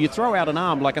inside you, you throw out an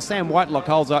arm, like a Sam Whitelock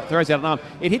throws out an arm,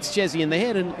 it hits Chesley in the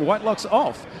head and Whitelock's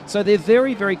off. So they're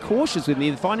very, very cautious with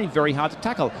him. They find him very hard to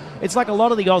tackle. It's like a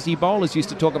lot of the Aussie bowlers used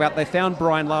to talk about. They found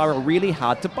Brian Lara really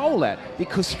hard to bowl at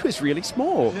because he was really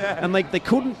small. Yeah. And they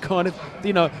couldn't kind of,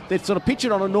 you know, they'd sort of pitch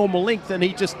it on a normal length and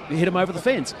he just hit him over the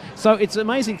fence. So it's an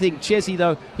amazing thing. Chesley,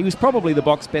 though, he was probably the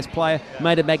Box best player,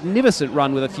 made a magnificent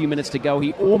run with a few minutes to go.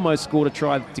 He almost scored a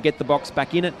try to get the Box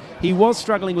back in it. He was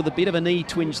struggling with a bit of a knee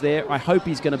twinge there. I hope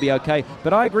he's going to be okay.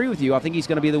 But I agree with you. I think he's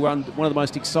going to be one of the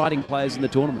most exciting players in the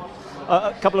tournament.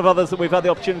 A couple of others that we've had the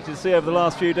opportunity to see over the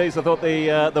last few days. I thought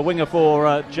the winger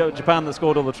for Japan that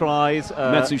scored all the tries,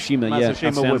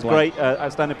 Matsushima was great,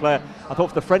 outstanding player. I thought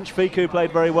for the French, Fiku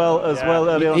played very well as well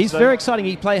early on. He's very exciting.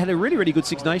 He had a really, really good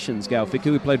Six Nations, Gal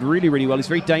Fiku. He played really, really well. He's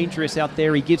very dangerous out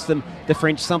there. He gives them, the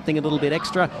French, something a little bit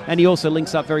extra, and he also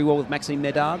links up very well with Maxime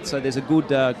Medard, so there's a good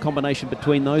combination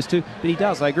between those two. But he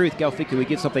does, I agree with Gal Fiku, he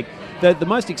gives something. The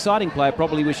most exciting player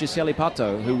probably was Gisele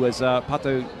Pato, who was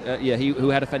who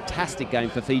had a fantastic game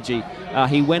for Fiji.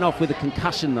 He went off with a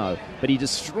concussion though, but he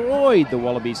destroyed the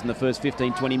Wallabies in the first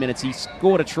 15-20 minutes. He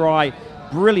scored a try,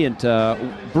 brilliant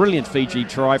Fiji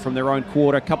try from their own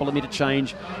quarter, a couple of minute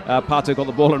change. Pato got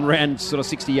the ball and ran sort of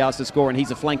 60 yards to score, and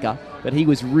he's a flanker, but he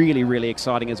was really, really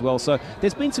exciting as well. So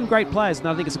there's been some great players, and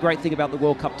I think it's a great thing about the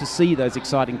World Cup to see those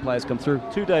exciting players come through.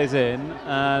 2 days in,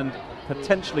 and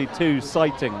potentially 2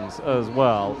 sightings as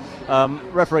well.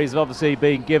 Referees have obviously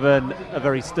been given a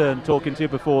very stern talking to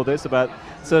before this about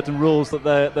certain rules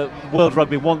that World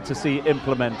Rugby want to see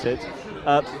implemented.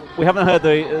 We haven't heard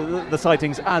the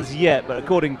sightings as yet, but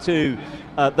according to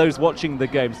those watching the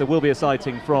games, there will be a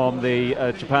sighting from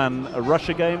the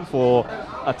Japan-Russia game for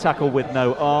a tackle with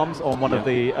no arms on one of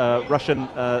the Russian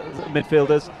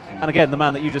midfielders. And again, the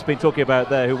man that you've just been talking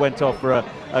about there, who went off for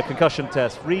a concussion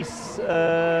test, Reece,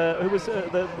 who was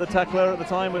the tackler at the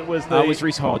time? It was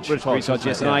Reece Hodge. Reece Hodge,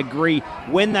 yes. And I agree.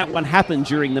 When that one happened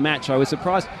during the match, I was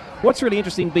surprised. What's really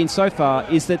interesting been so far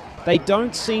is that they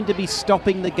don't seem to be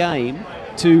stopping the game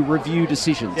to review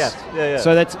decisions. Yes. Yeah.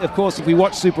 So that's, of course, if we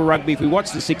watch Super Rugby, if we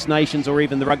watch the Six Nations or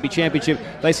even the Rugby Championship,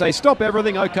 they say, stop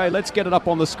everything, okay, let's get it up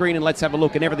on the screen and let's have a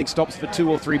look, and everything stops for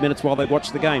 2 or 3 minutes while they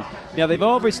watch the game. Now, they've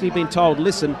obviously been told,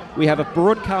 listen, we have a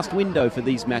broadcast window for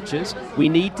these matches. We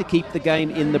need to keep the game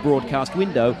in the broadcast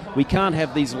window. We can't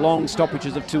have these long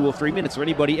stoppages of 2 or 3 minutes, or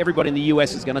everybody in the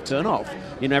US is going to turn off.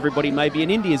 You know, everybody maybe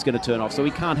in India is going to turn off, so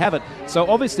we can't have it. So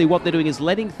obviously what they're doing is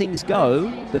letting things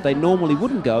go that they normally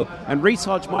wouldn't go, and Reece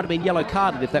Hodge might have been yellow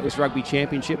carded if that was Rugby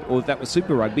Championship or if that was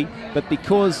Super Rugby, but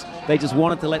because they just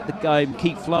wanted to let the game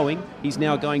keep flowing, he's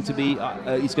now going to be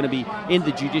in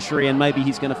the judiciary, and maybe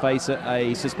he's going to face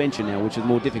a suspension now, which is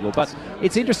more difficult. But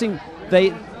it's interesting,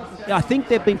 I think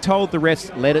they've been told the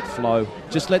refs, let it flow.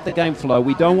 Just let the game flow.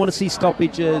 We don't want to see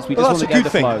stoppages. We just want the game to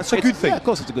flow. That's a good thing. Yeah, of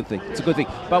course it's a good thing. It's a good thing.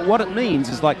 But what it means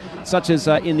is, like, such as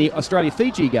in the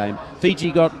Australia-Fiji game,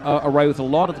 Fiji got away with a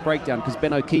lot of the breakdown because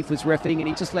Ben O'Keefe was reffing and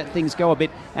he just let things go a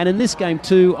bit. And in this game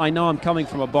too, I know I'm coming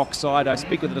from a box side. I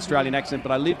speak with an Australian accent,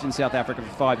 but I lived in South Africa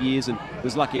for 5 years and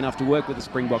was lucky enough to work with the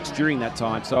Springboks during that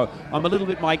time. So I'm a little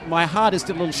bit, my heart is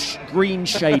still a little green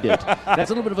shaded. That's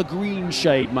a little bit of a green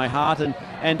shade, my heart.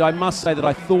 And I must say that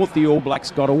I thought the All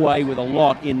Blacks got away with a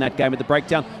lot in that game at the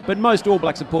breakdown. But most All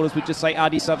Black supporters would just say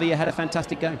Adi Savia had a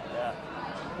fantastic game.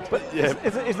 But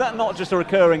is that not just a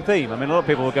recurring theme? I mean, a lot of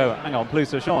people will go, hang on,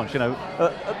 plus or change.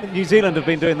 New Zealand have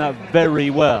been doing that very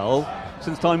well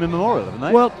since time immemorial, haven't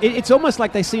they? Well, it's almost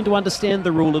like they seem to understand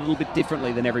the rule a little bit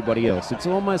differently than everybody else. It's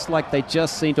almost like they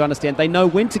just seem to understand. They know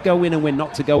when to go in and when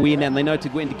not to go in, and they know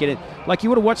when to get in. Like, you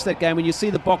would have watched that game when you see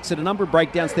the box at a number of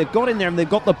breakdowns. They've got in there and they've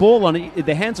got the ball on it,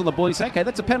 their hands on the ball. You say, okay,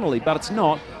 that's a penalty, but it's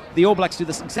not. The All Blacks do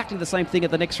exactly the same thing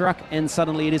at the next ruck, and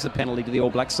suddenly it is a penalty to the All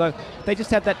Blacks. So they just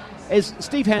have that, as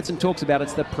Steve Hansen talks about,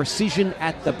 it's the precision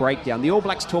at the breakdown. The All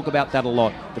Blacks talk about that a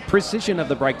lot, the precision of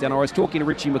the breakdown. I was talking to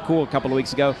Richie McCaw a couple of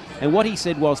weeks ago, and what he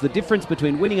said was the difference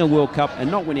between winning a World Cup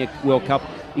and not winning a World Cup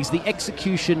is the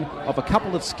execution of a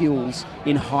couple of skills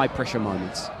in high-pressure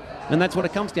moments. And that's what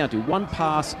it comes down to. One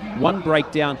pass, one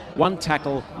breakdown, one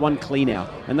tackle, one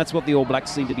clean-out. And that's what the All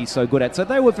Blacks seem to be so good at. So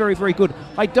they were very, very good.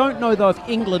 I don't know, though, if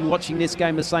England watching this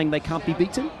game is saying they can't be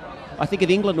beaten. I think if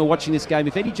England were watching this game,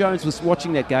 if Eddie Jones was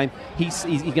watching that game, he's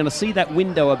going to see that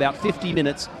window about 50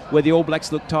 minutes where the All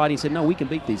Blacks look tired. He said, no, we can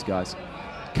beat these guys.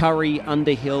 Curry,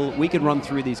 Underhill, we can run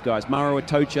through these guys. Maro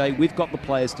Itoje, we've got the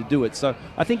players to do it. So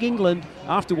I think England,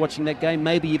 after watching that game,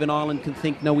 maybe even Ireland can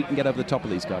think, no, we can get over the top of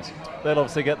these guys. They'll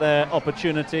obviously get their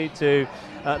opportunity to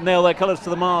nail their colours to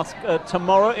the mast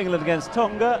tomorrow. England against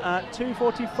Tonga at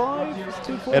 2:45?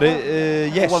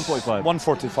 Yes. 1:45.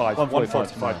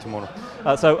 1:45 tomorrow.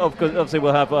 So obviously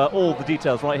we'll have all the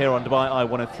details right here on Dubai Eye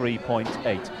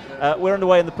 103.8. We're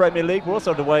underway in the Premier League. We're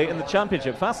also underway in the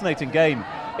Championship. Fascinating game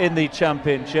in the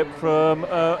Championship from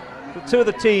two of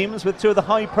the teams with two of the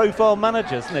high-profile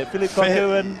managers, isn't it? Philippe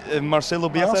Cocu and Marcelo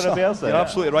Bielsa. You're yeah.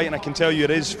 absolutely right, and I can tell you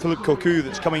it is Philippe Cocu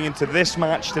that's coming into this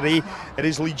match today. It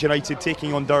is Leeds United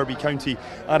taking on Derby County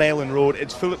at Ellen Road.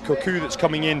 It's Philippe Cocu that's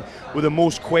coming in with the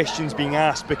most questions being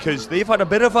asked because they've had a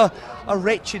bit of a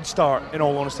wretched start, in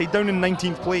all honesty. Down in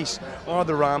 19th place are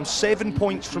the Rams, 7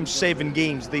 points from 7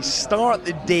 games. They start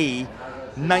the day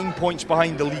 9 points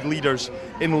behind the league leaders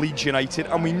in Leeds United,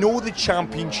 and we know the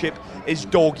Championship is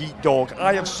dog eat dog.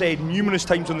 I have said numerous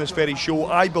times on this very show,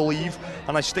 I believe,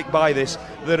 and I stick by this,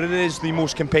 that it is the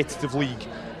most competitive league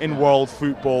in world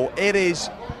football. It is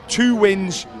 2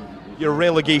 wins, your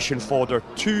relegation fodder,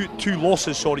 two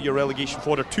losses, your relegation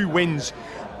fodder, 2 wins,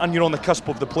 and you're on the cusp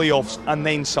of the playoffs, and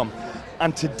then some.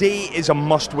 And today is a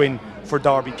must-win for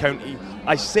Derby County.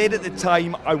 I said at the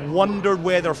time, I wondered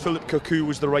whether Philippe Cocu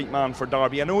was the right man for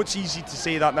Derby. I know it's easy to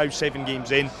say that now 7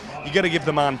 games in. You got to give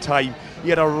the man time. He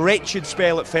had a wretched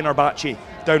spell at Fenerbahce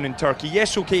down in Turkey.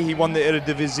 Yes, okay, he won the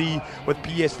Eredivisie with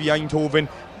PSV Eindhoven.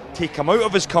 Take him out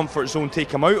of his comfort zone,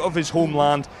 take him out of his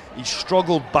homeland. He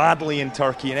struggled badly in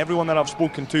Turkey, and everyone that I've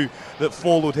spoken to that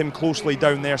followed him closely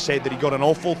down there said that he got a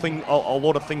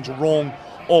lot of things wrong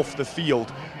off the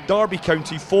field. Derby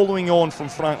County, following on from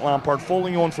Frank Lampard,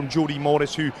 following on from Jody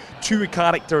Morris, who 2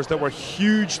 characters that were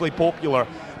hugely popular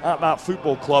at that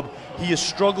football club. He has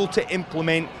struggled to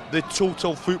implement the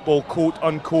total football, quote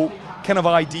unquote, kind of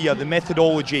idea, the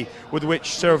methodology with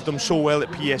which served them so well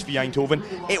at PSV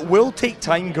Eindhoven. It will take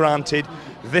time, granted.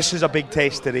 This is a big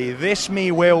test today. This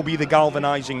may well be the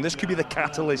galvanising, this could be the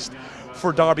catalyst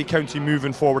for Derby County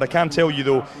moving forward. I can tell you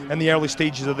though, in the early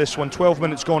stages of this one, 12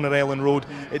 minutes gone at Ellen Road,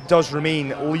 it does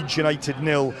remain Leeds United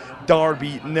 0,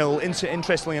 Derby 0.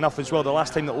 Interestingly enough as well, the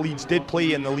last time that Leeds did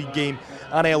play in the league game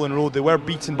at Ellen Road, they were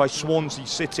beaten by Swansea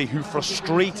City, who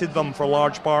frustrated them for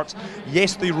large parts.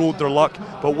 Yes, they rode their luck,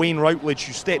 but Wayne Routledge,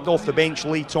 who stepped off the bench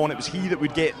late on, it was he that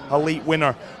would get a late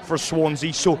winner for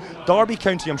Swansea. So Derby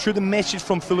County, I'm sure the message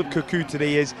from Philippe Cocu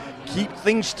today is keep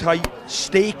things tight,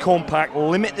 stay compact,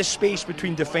 limit the space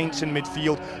between defence and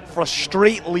midfield,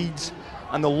 frustrate Leeds,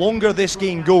 and the longer this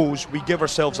game goes, we give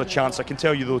ourselves a chance. I can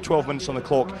tell you though, 12 minutes on the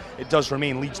clock, it does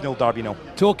remain Leeds 0, Derby 0.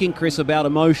 Talking, Chris, about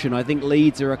emotion, I think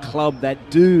Leeds are a club that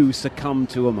do succumb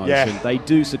to emotion. Yeah. They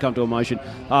do succumb to emotion.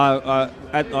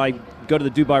 I go to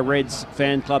the Dubai Reds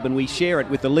fan club and we share it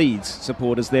with the Leeds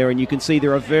supporters there, and you can see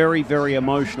they're a very, very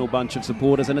emotional bunch of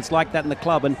supporters, and it's like that in the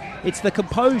club, and it's the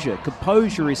composure.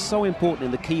 Composure is so important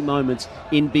in the key moments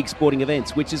in big sporting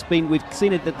events, which has been, we've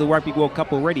seen it at the Rugby World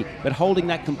Cup already, but holding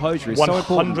that composure is so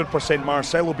important. 100%.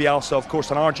 Marcelo Bielsa, of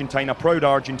course, an Argentine, a proud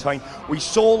Argentine. We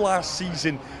saw last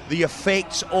season the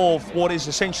effects of what is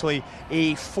essentially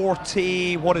a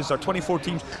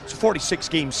 46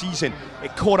 game season.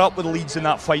 It caught up with Leeds in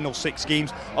that final 6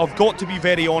 games. I've got to be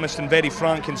very honest and very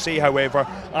frank and say, however,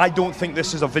 I don't think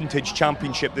this is a vintage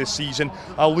championship this season.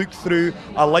 I look through,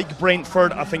 I like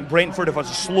Brentford. I think Brentford have a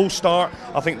slow start.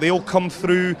 I think they'll come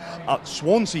through.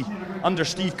 Swansea, under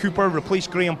Steve Cooper,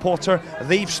 replaced Graham Potter.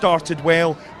 They've started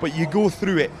well, but you go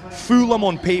through it. Fulham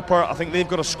on paper, I think they've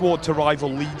got a squad to rival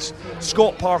Leeds.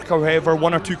 Scott Parker, however,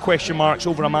 1 or 2 question marks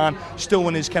over a man still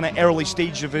in his kind of early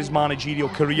stage of his managerial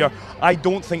career. I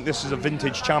don't think this is a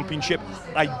vintage championship.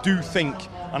 I do think,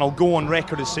 and I'll go on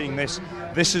record as saying this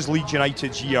is Leeds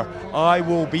United's year. I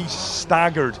will be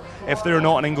staggered if they're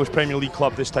not an English Premier League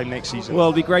club this time next season. Well,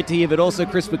 it'd be great to hear, but also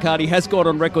Chris McHardy has got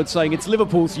on record saying it's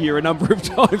Liverpool's year a number of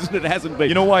times, and it hasn't been.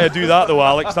 You know why I do that though,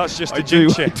 Alex? That's just to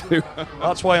jinx it. I do.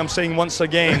 That's why I'm saying once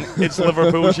again it's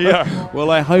Liverpool's year.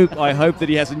 Well, I hope that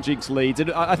he hasn't jinxed Leeds.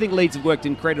 And I think Leeds have worked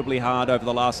incredibly hard over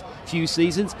the last few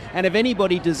seasons, and if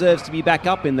anybody deserves to be back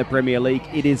up in the Premier League,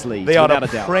 it is Leeds. They are without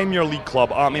a doubt. Premier League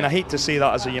club. I mean, I hate to say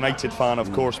that as a United fan,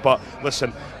 of course, but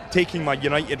listen, taking my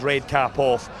United red cap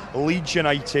off, Leeds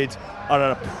United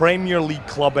are a Premier League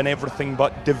club in everything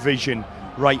but division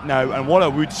right now. And what I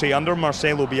would say, under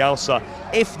Marcelo Bielsa,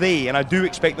 if they, and I do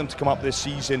expect them to come up this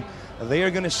season, they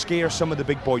are going to scare some of the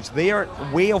big boys. Their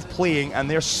way of playing and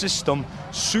their system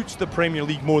suits the Premier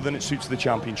League more than it suits the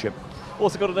Championship.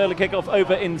 Also got an early kick-off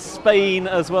over in Spain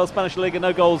as well. Spanish Liga,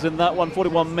 no goals in that one.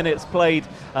 41 minutes played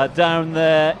down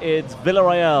there. It's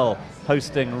Villarreal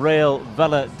hosting Real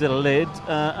Valladolid.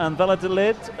 And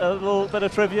Valladolid, a little bit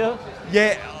of trivia?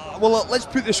 Yeah, well, let's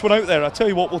put this one out there. I'll tell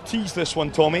you what, we'll tease this one,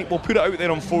 Tommy. We'll put it out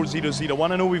there on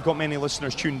 4001. I know we've got many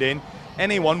listeners tuned in.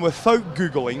 Anyone without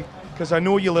Googling, because I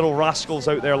know you little rascals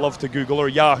out there love to Google, or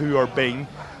Yahoo or Bing,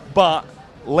 but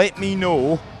let me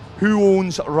know who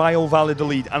owns Real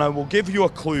Valladolid, and I will give you a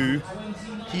clue.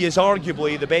 He is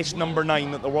arguably the best number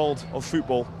 9 that the world of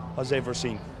football has ever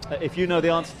seen. If you know the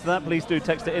answer to that, please do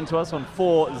text it into us on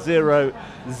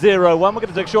 4001. We're going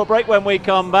to take a short break. When we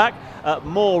come back,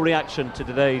 more reaction to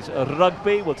today's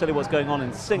rugby. We'll tell you what's going on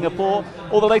in Singapore,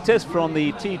 all the latest from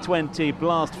the T20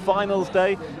 Blast Finals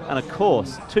Day, and of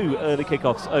course 2 early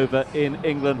kickoffs over in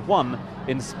England, 1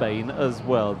 in Spain as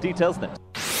well. Details next.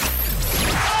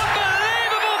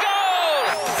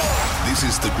 This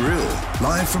is The Grill,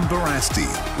 live from Barasti,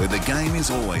 where the game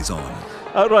is always on.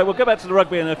 Right, we'll go back to the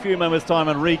rugby in a few moments' time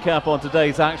and recap on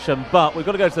today's action, but we've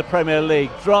got to go to the Premier League.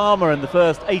 Drama in the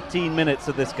first 18 minutes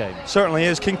of this game. Certainly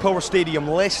is. King Power Stadium,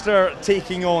 Leicester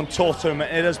taking on Tottenham.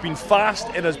 It has been fast,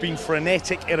 it has been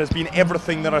frenetic, it has been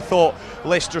everything that I thought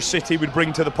Leicester City would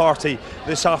bring to the party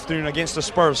this afternoon against the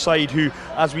Spurs side, who,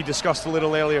 as we discussed a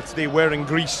little earlier today, were in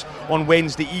Greece on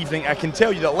Wednesday evening. I can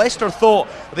tell you that Leicester thought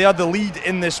they had the lead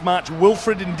in this match.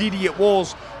 Wilfred Ndidi it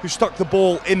was who stuck the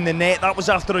ball in the net. That was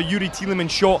after a Yuri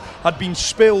Tielemans shot had been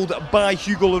spilled by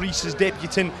Hugo Lloris's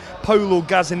debutant Paulo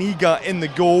Gazzaniga in the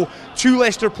goal. 2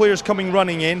 Leicester players coming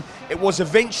running in. It was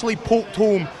eventually poked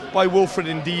home by Wilfred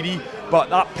Ndidi, but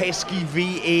that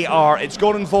pesky VAR, it's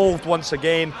got involved once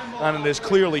again, and it has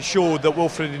clearly showed that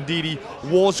Wilfred Ndidi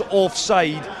was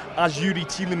offside as Yuri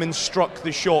Tielemans struck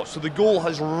the shot. So the goal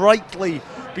has rightly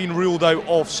been ruled out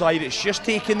offside. It's just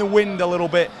taking the wind a little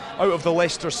bit out of the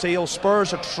Leicester sails.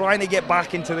 Spurs are trying to get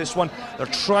back into this one. They're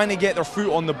trying to get their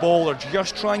foot on the ball. They're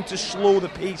just trying to slow the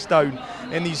pace down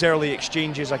in these early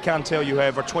exchanges. I can tell you,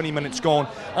 however, 20 minutes gone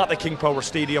at the King Power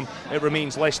Stadium. It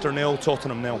remains Leicester 0,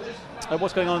 Tottenham 0.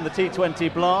 What's going on in the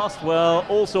T20 Blast? Well,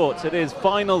 all sorts. It is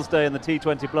finals day in the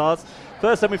T20 Blast.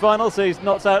 First semi-final sees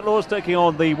Notts Outlaws taking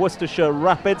on the Worcestershire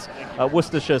Rapids.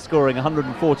 Worcestershire scoring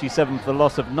 147 for the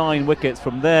loss of 9 wickets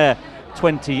from their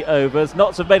 20 overs.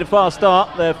 Notts have made a fast start.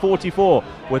 They're 44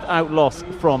 without loss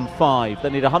from 5.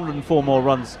 They need 104 more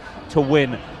runs to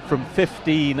win from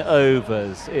 15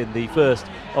 overs in the first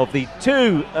of the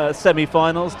 2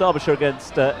 semi-finals. Derbyshire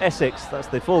against Essex, that's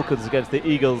the Falcons against the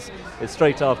Eagles, is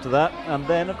straight after that. And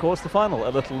then, of course, the final a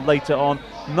little later on,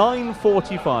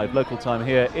 9:45 local time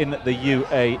here in the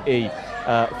UAE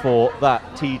for that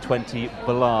T20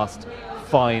 Blast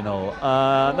final.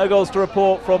 No goals to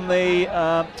report from the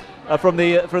from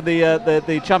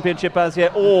the championship as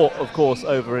yet, or of course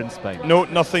over in Spain? No,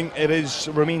 nothing.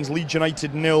 Remains Leeds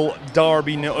United 0,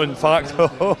 Derby 0. In fact,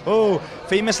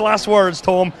 famous last words,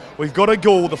 Tom. We've got a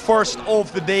goal, the first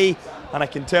of the day, and I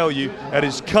can tell you it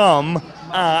has come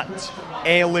at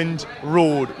Elland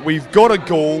Road. We've got a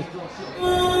goal.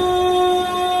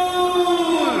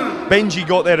 Benji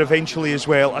got there eventually as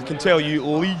well. I can tell you,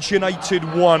 Leeds United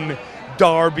 1,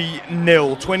 Derby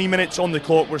 0. 20 minutes on the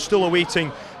clock. We're still awaiting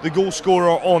the goal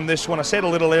scorer on this one. I said a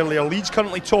little earlier, Leeds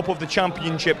currently top of the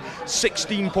championship,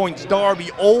 16 points. Derby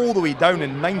all the way down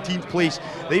in 19th place.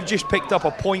 They've just picked up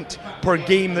a point per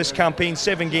game this campaign.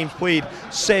 7 games played,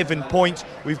 7 points.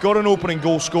 We've got an opening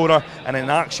goal scorer, and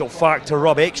in actual fact, to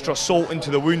rub extra salt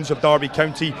into the wounds of Derby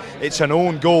County, it's an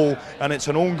own goal, and it's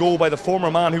an own goal by the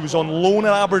former man who was on loan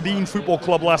at Aberdeen Football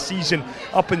Club last season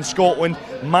up in Scotland.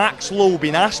 Max Lowe,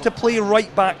 being asked to play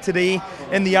right back today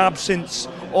in the absence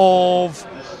of,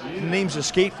 name's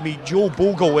escaped me, Joe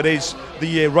Bogle it is,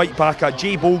 the right back at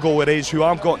Jay Bogle it is, who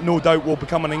I've got no doubt will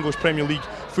become an English Premier League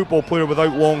football player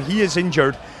without long. He is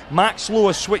injured. Max Lowe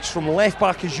has switched from left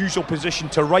back, his usual position,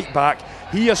 to right back.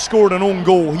 He has scored an own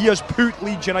goal. He has put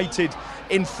Leeds United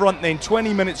in front then.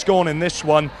 20 minutes gone in this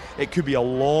one. It could be a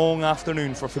long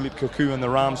afternoon for Philippe Cocu and the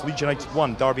Rams. Leeds United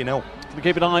 1, Derby 0. We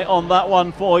keep an eye on that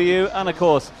one for you, and of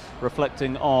course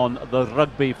reflecting on the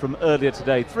rugby from earlier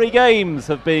today. 3 games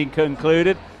have been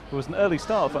concluded. It was an early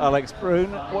start for Alex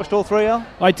Broun. Watched all 3, Al?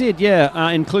 I did, yeah,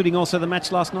 including also the match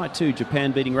last night too.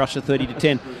 Japan beating Russia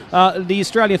 30-10. The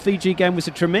Australia-Fiji game was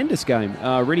a tremendous game.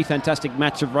 Really fantastic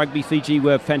match of rugby. Fiji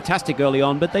were fantastic early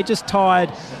on, but they just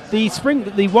tired.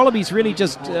 The Wallabies really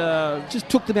just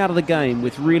took them out of the game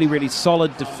with really, really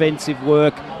solid defensive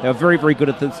work. They were very, very good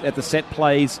at the set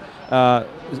plays.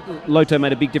 Loto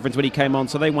made a big difference when he came on,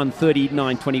 so they won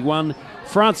 39-21.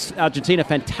 France-Argentina,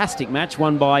 fantastic match,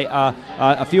 won by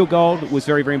a field goal. It was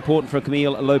very, very important for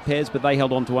Camille Lopez, but they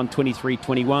held on to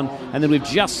 123-21. And then we've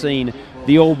just seen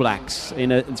the All Blacks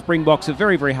in Springboks, a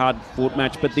very, very hard-fought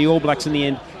match, but the All Blacks in the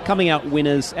end coming out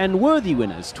winners and worthy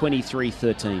winners,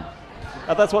 23-13.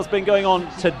 That's what's been going on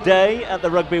today at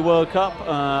the Rugby World Cup,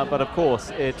 but of course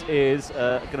it is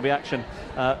going to be action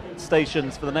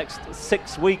stations for the next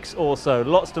 6 weeks or so.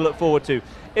 Lots to look forward to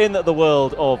in the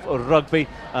world of rugby,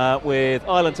 with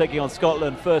Ireland taking on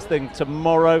Scotland first thing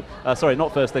tomorrow. Sorry,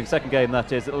 not first thing, second game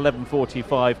that is at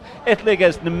 11:45. Italy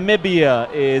against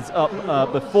Namibia is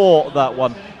up before that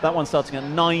one. That one starting at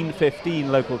 9:15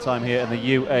 local time here in the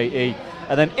UAE.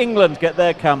 And then England get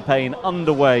their campaign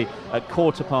underway at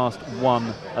quarter past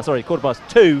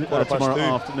 2 tomorrow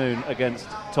afternoon against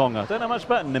Tonga. Don't know much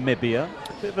about Namibia.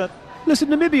 Listen,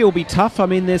 Namibia will be tough. I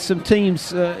mean, there's some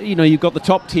teams, you've got the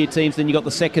top tier teams, then you've got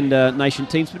the second nation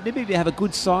teams. But Namibia have a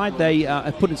good side. They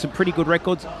have put in some pretty good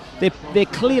records. They're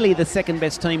clearly the second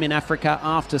best team in Africa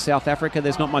after South Africa.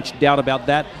 There's not much doubt about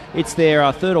that. It's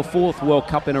their third or fourth World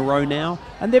Cup in a row now.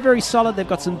 And they're very solid. They've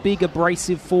got some big,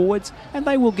 abrasive forwards, and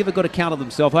they will give a good account of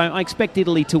themselves. I expect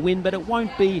Italy to win, but it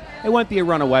won't be a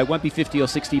runaway. It won't be 50 or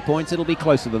 60 points. It'll be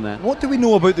closer than that. What do we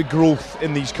know about the growth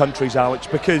in these countries, Alex?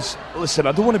 Because, listen,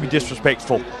 I don't want to be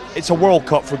disrespectful. It's a World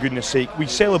Cup, for goodness sake. We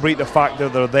celebrate the fact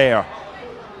that they're there.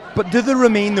 But do they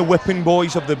remain the whipping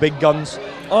boys of the big guns?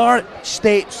 Are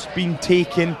steps being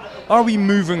taken? Are we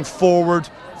moving forward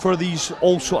for these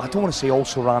also? I don't want to say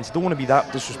also rans. I don't want to be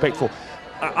that disrespectful.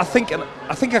 I think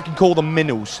I can call them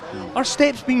minnows. Are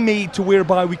steps being made to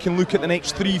whereby we can look at the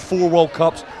next 3-4 World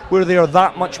Cups where they are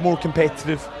that much more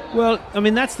competitive? Well, I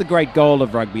mean, that's the great goal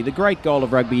of rugby. The great goal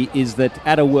of rugby is that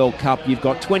at a World Cup, you've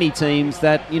got 20 teams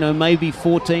that, maybe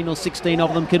 14 or 16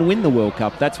 of them can win the World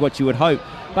Cup. That's what you would hope.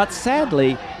 But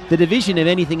sadly, the division, if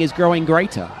anything, is growing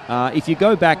greater. If you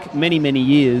go back many, many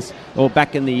years, or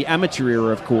back in the amateur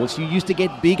era, of course, you used to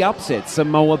get big upsets.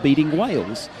 Samoa beating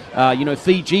Wales.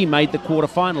 Fiji made the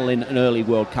quarterfinal in an early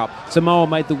World Cup. Samoa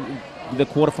made the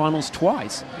quarterfinals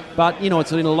twice. But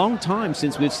it's been a long time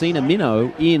since we've seen a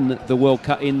minnow in the World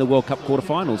Cup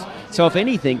quarterfinals. So if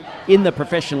anything, in the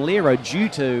professional era, due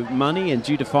to money and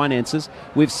due to finances,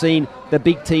 we've seen the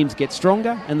big teams get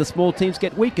stronger and the small teams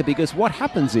get weaker, because what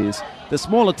happens is the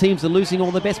smaller teams are losing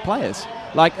all the best players.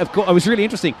 Like, of course, it was really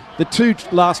interesting. The 2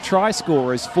 last try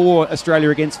scorers for Australia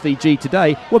against Fiji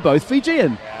today were both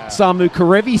Fijian. Samu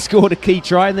Karevi scored a key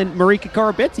try, and then Marika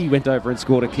Korobeti went over and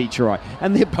scored a key try.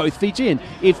 And they're both Fijian.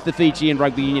 If the Fijian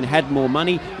Rugby Union had more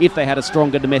money, if they had a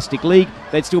stronger domestic league,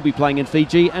 they'd still be playing in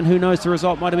Fiji, and who knows, the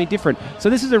result might have been different. So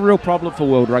this is a real problem for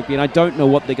World Rugby, and I don't know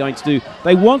what they're going to do.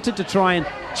 They wanted to try and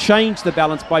change the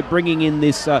balance by bringing in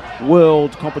this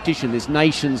world competition, this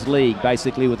Nations League,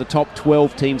 basically, with the top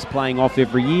 12 teams playing off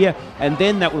every year. And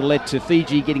then that would have led to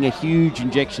Fiji getting a huge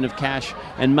injection of cash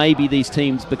and maybe these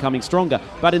teams becoming stronger.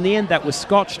 But in the end, that was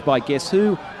scotched by guess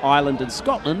who? Ireland and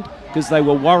Scotland, because they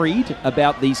were worried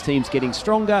about these teams getting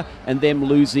stronger and them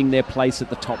losing their place at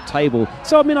the top table.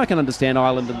 So, I mean, I can understand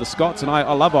Ireland and the Scots, and I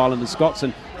love Ireland and Scots,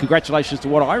 and congratulations to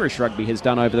what Irish rugby has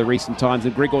done over the recent times,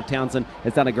 and Gregor Townsend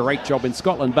has done a great job in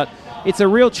Scotland. But it's a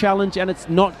real challenge, and it's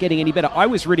not getting any better. I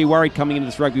was really worried coming into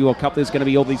this Rugby World Cup there's going to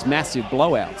be all these massive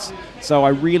blowouts. So I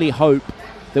really hope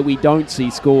that we don't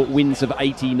see wins of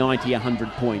 80, 90, 100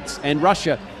 points. And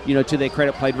Russia, to their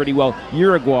credit, played really well.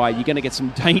 Uruguay, you're going to get some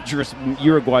dangerous...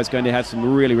 Uruguay's going to have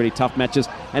some really, really tough matches.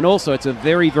 And also, it's a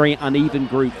very, very uneven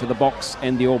group for the Boks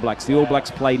and the All Blacks. The All Blacks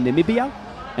play Namibia,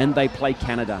 and they play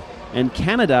Canada. And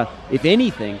Canada, if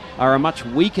anything, are a much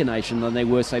weaker nation than they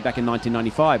were, say, back in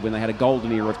 1995 when they had a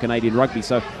golden era of Canadian rugby.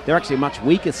 So they're actually a much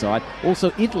weaker side.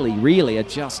 Also, Italy really are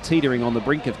just teetering on the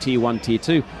brink of Tier 1, Tier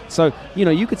 2. So,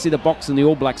 you could see the Boks and the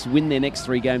All Blacks win their next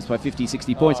 3 games by 50,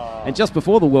 60 points. And just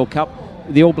before the World Cup,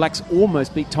 the All Blacks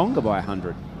almost beat Tonga by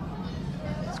 100.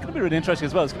 It's going to be really interesting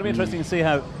as well. It's going to be interesting to see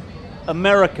how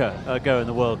America go in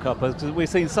the World Cup, because we've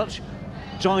seen such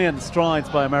giant strides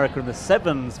by America in the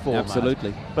sevens format.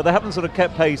 Absolutely. But they haven't sort of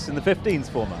kept pace in the 15s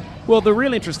format. Well, the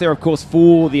real interest there, of course,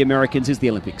 for the Americans is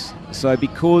the Olympics. So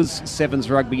because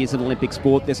sevens rugby is an Olympic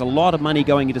sport, there's a lot of money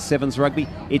going into sevens rugby.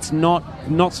 It's not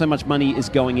so much money is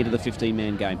going into the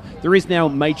 15-man game. There is now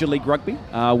Major League Rugby,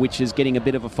 which is getting a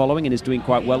bit of a following and is doing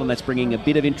quite well, and that's bringing a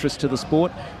bit of interest to the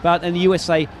sport. But in the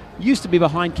USA used to be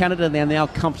behind Canada, and they're now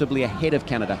comfortably ahead of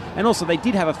Canada. And also, they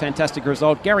did have a fantastic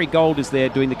result. Gary Gold is there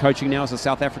doing the coaching now as a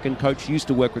South African coach. He used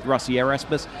to work with Rusty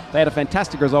Erasmus. They had a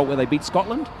fantastic result where they beat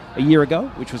Scotland a year ago,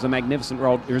 which was a magnificent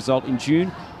result in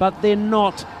June. But they're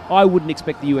not... I wouldn't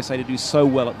expect the USA to do so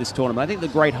well at this tournament. I think the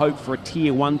great hope for a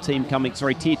Tier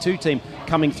 2 team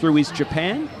coming through is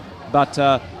Japan. But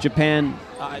Japan...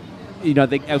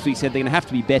 as we said, they're going to have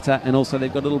to be better, and also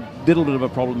they've got a little bit of a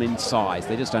problem in size.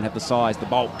 They just don't have the size, the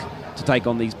bulk, to take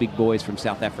on these big boys from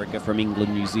South Africa, from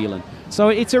England, New Zealand. So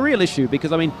it's a real issue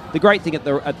because, the great thing at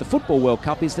the Football World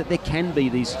Cup is that there can be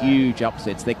these huge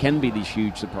upsets, there can be these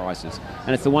huge surprises,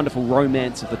 and it's the wonderful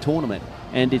romance of the tournament,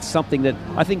 and it's something that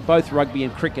I think both rugby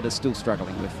and cricket are still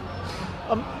struggling with.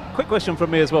 Quick question from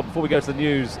me as well before we go to the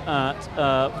news at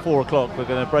 4 o'clock. We're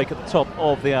going to break at the top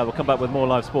of the hour. We'll come back with more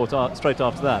live sport straight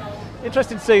after that.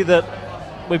 Interesting to see that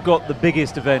we've got the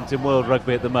biggest event in world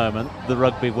rugby at the moment, the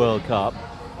Rugby World Cup,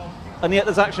 and yet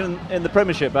there's action in the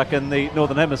Premiership back in the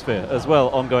Northern Hemisphere as well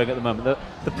ongoing at the moment.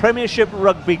 The Premiership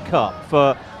Rugby Cup,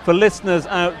 for listeners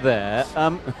out there,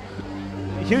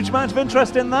 huge amount of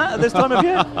interest in that at this time of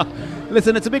year?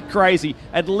 Listen, it's a bit crazy.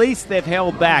 At least they've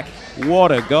held back.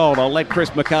 What a goal. I'll let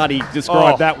Chris McHardy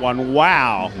describe that one.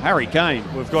 Wow. Harry Kane.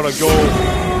 We've got a goal.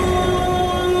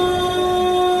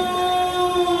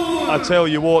 I tell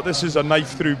you what, this is a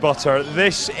knife through butter.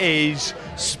 This is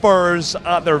Spurs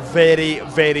at their very,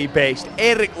 very best.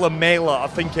 Eric Lamela, I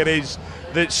think it is,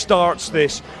 that starts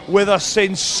this with a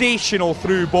sensational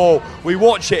through ball. We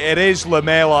watch it is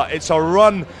Lamela. It's a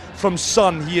run from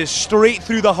Son. He is straight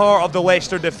through the heart of the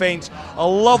Leicester defence. A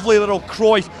lovely little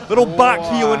Cruyff, little back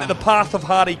heel into the path of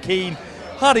Harry Kane.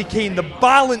 Harry Kane, the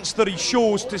balance that he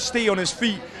shows to stay on his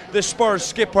feet. The Spurs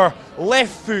skipper,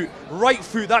 left foot, right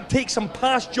foot, that takes him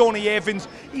past Johnny Evans.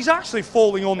 He's actually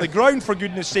falling on the ground, for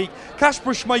goodness sake.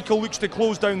 Kasper Schmeichel looks to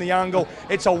close down the angle.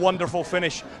 It's a wonderful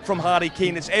finish from Harry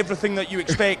Kane. It's everything that you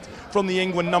expect from the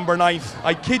England number 9.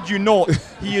 I kid you not,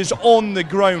 he is on the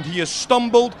ground. He has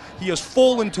stumbled, he has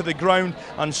fallen to the ground,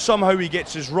 and somehow he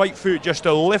gets his right foot just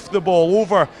to lift the ball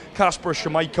over Kasper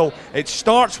Schmeichel. It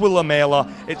starts with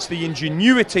Lamela, it's the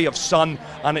ingenuity of Son,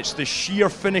 and it's the sheer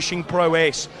finishing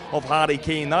prowess of Harry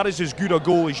Kane. That is as good a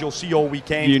goal as you'll see all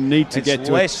weekend. You need to get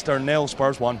to Leicester 0,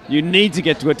 Spurs 1. You need to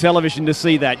get to a television to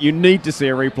see that. You need to see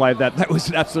a replay of that. That was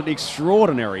an absolutely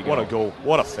extraordinary goal. What a goal.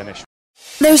 What a finish.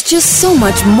 There's just so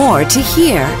much more to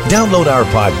hear. Download our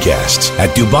podcasts at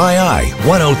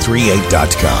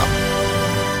DubaiI1038.com.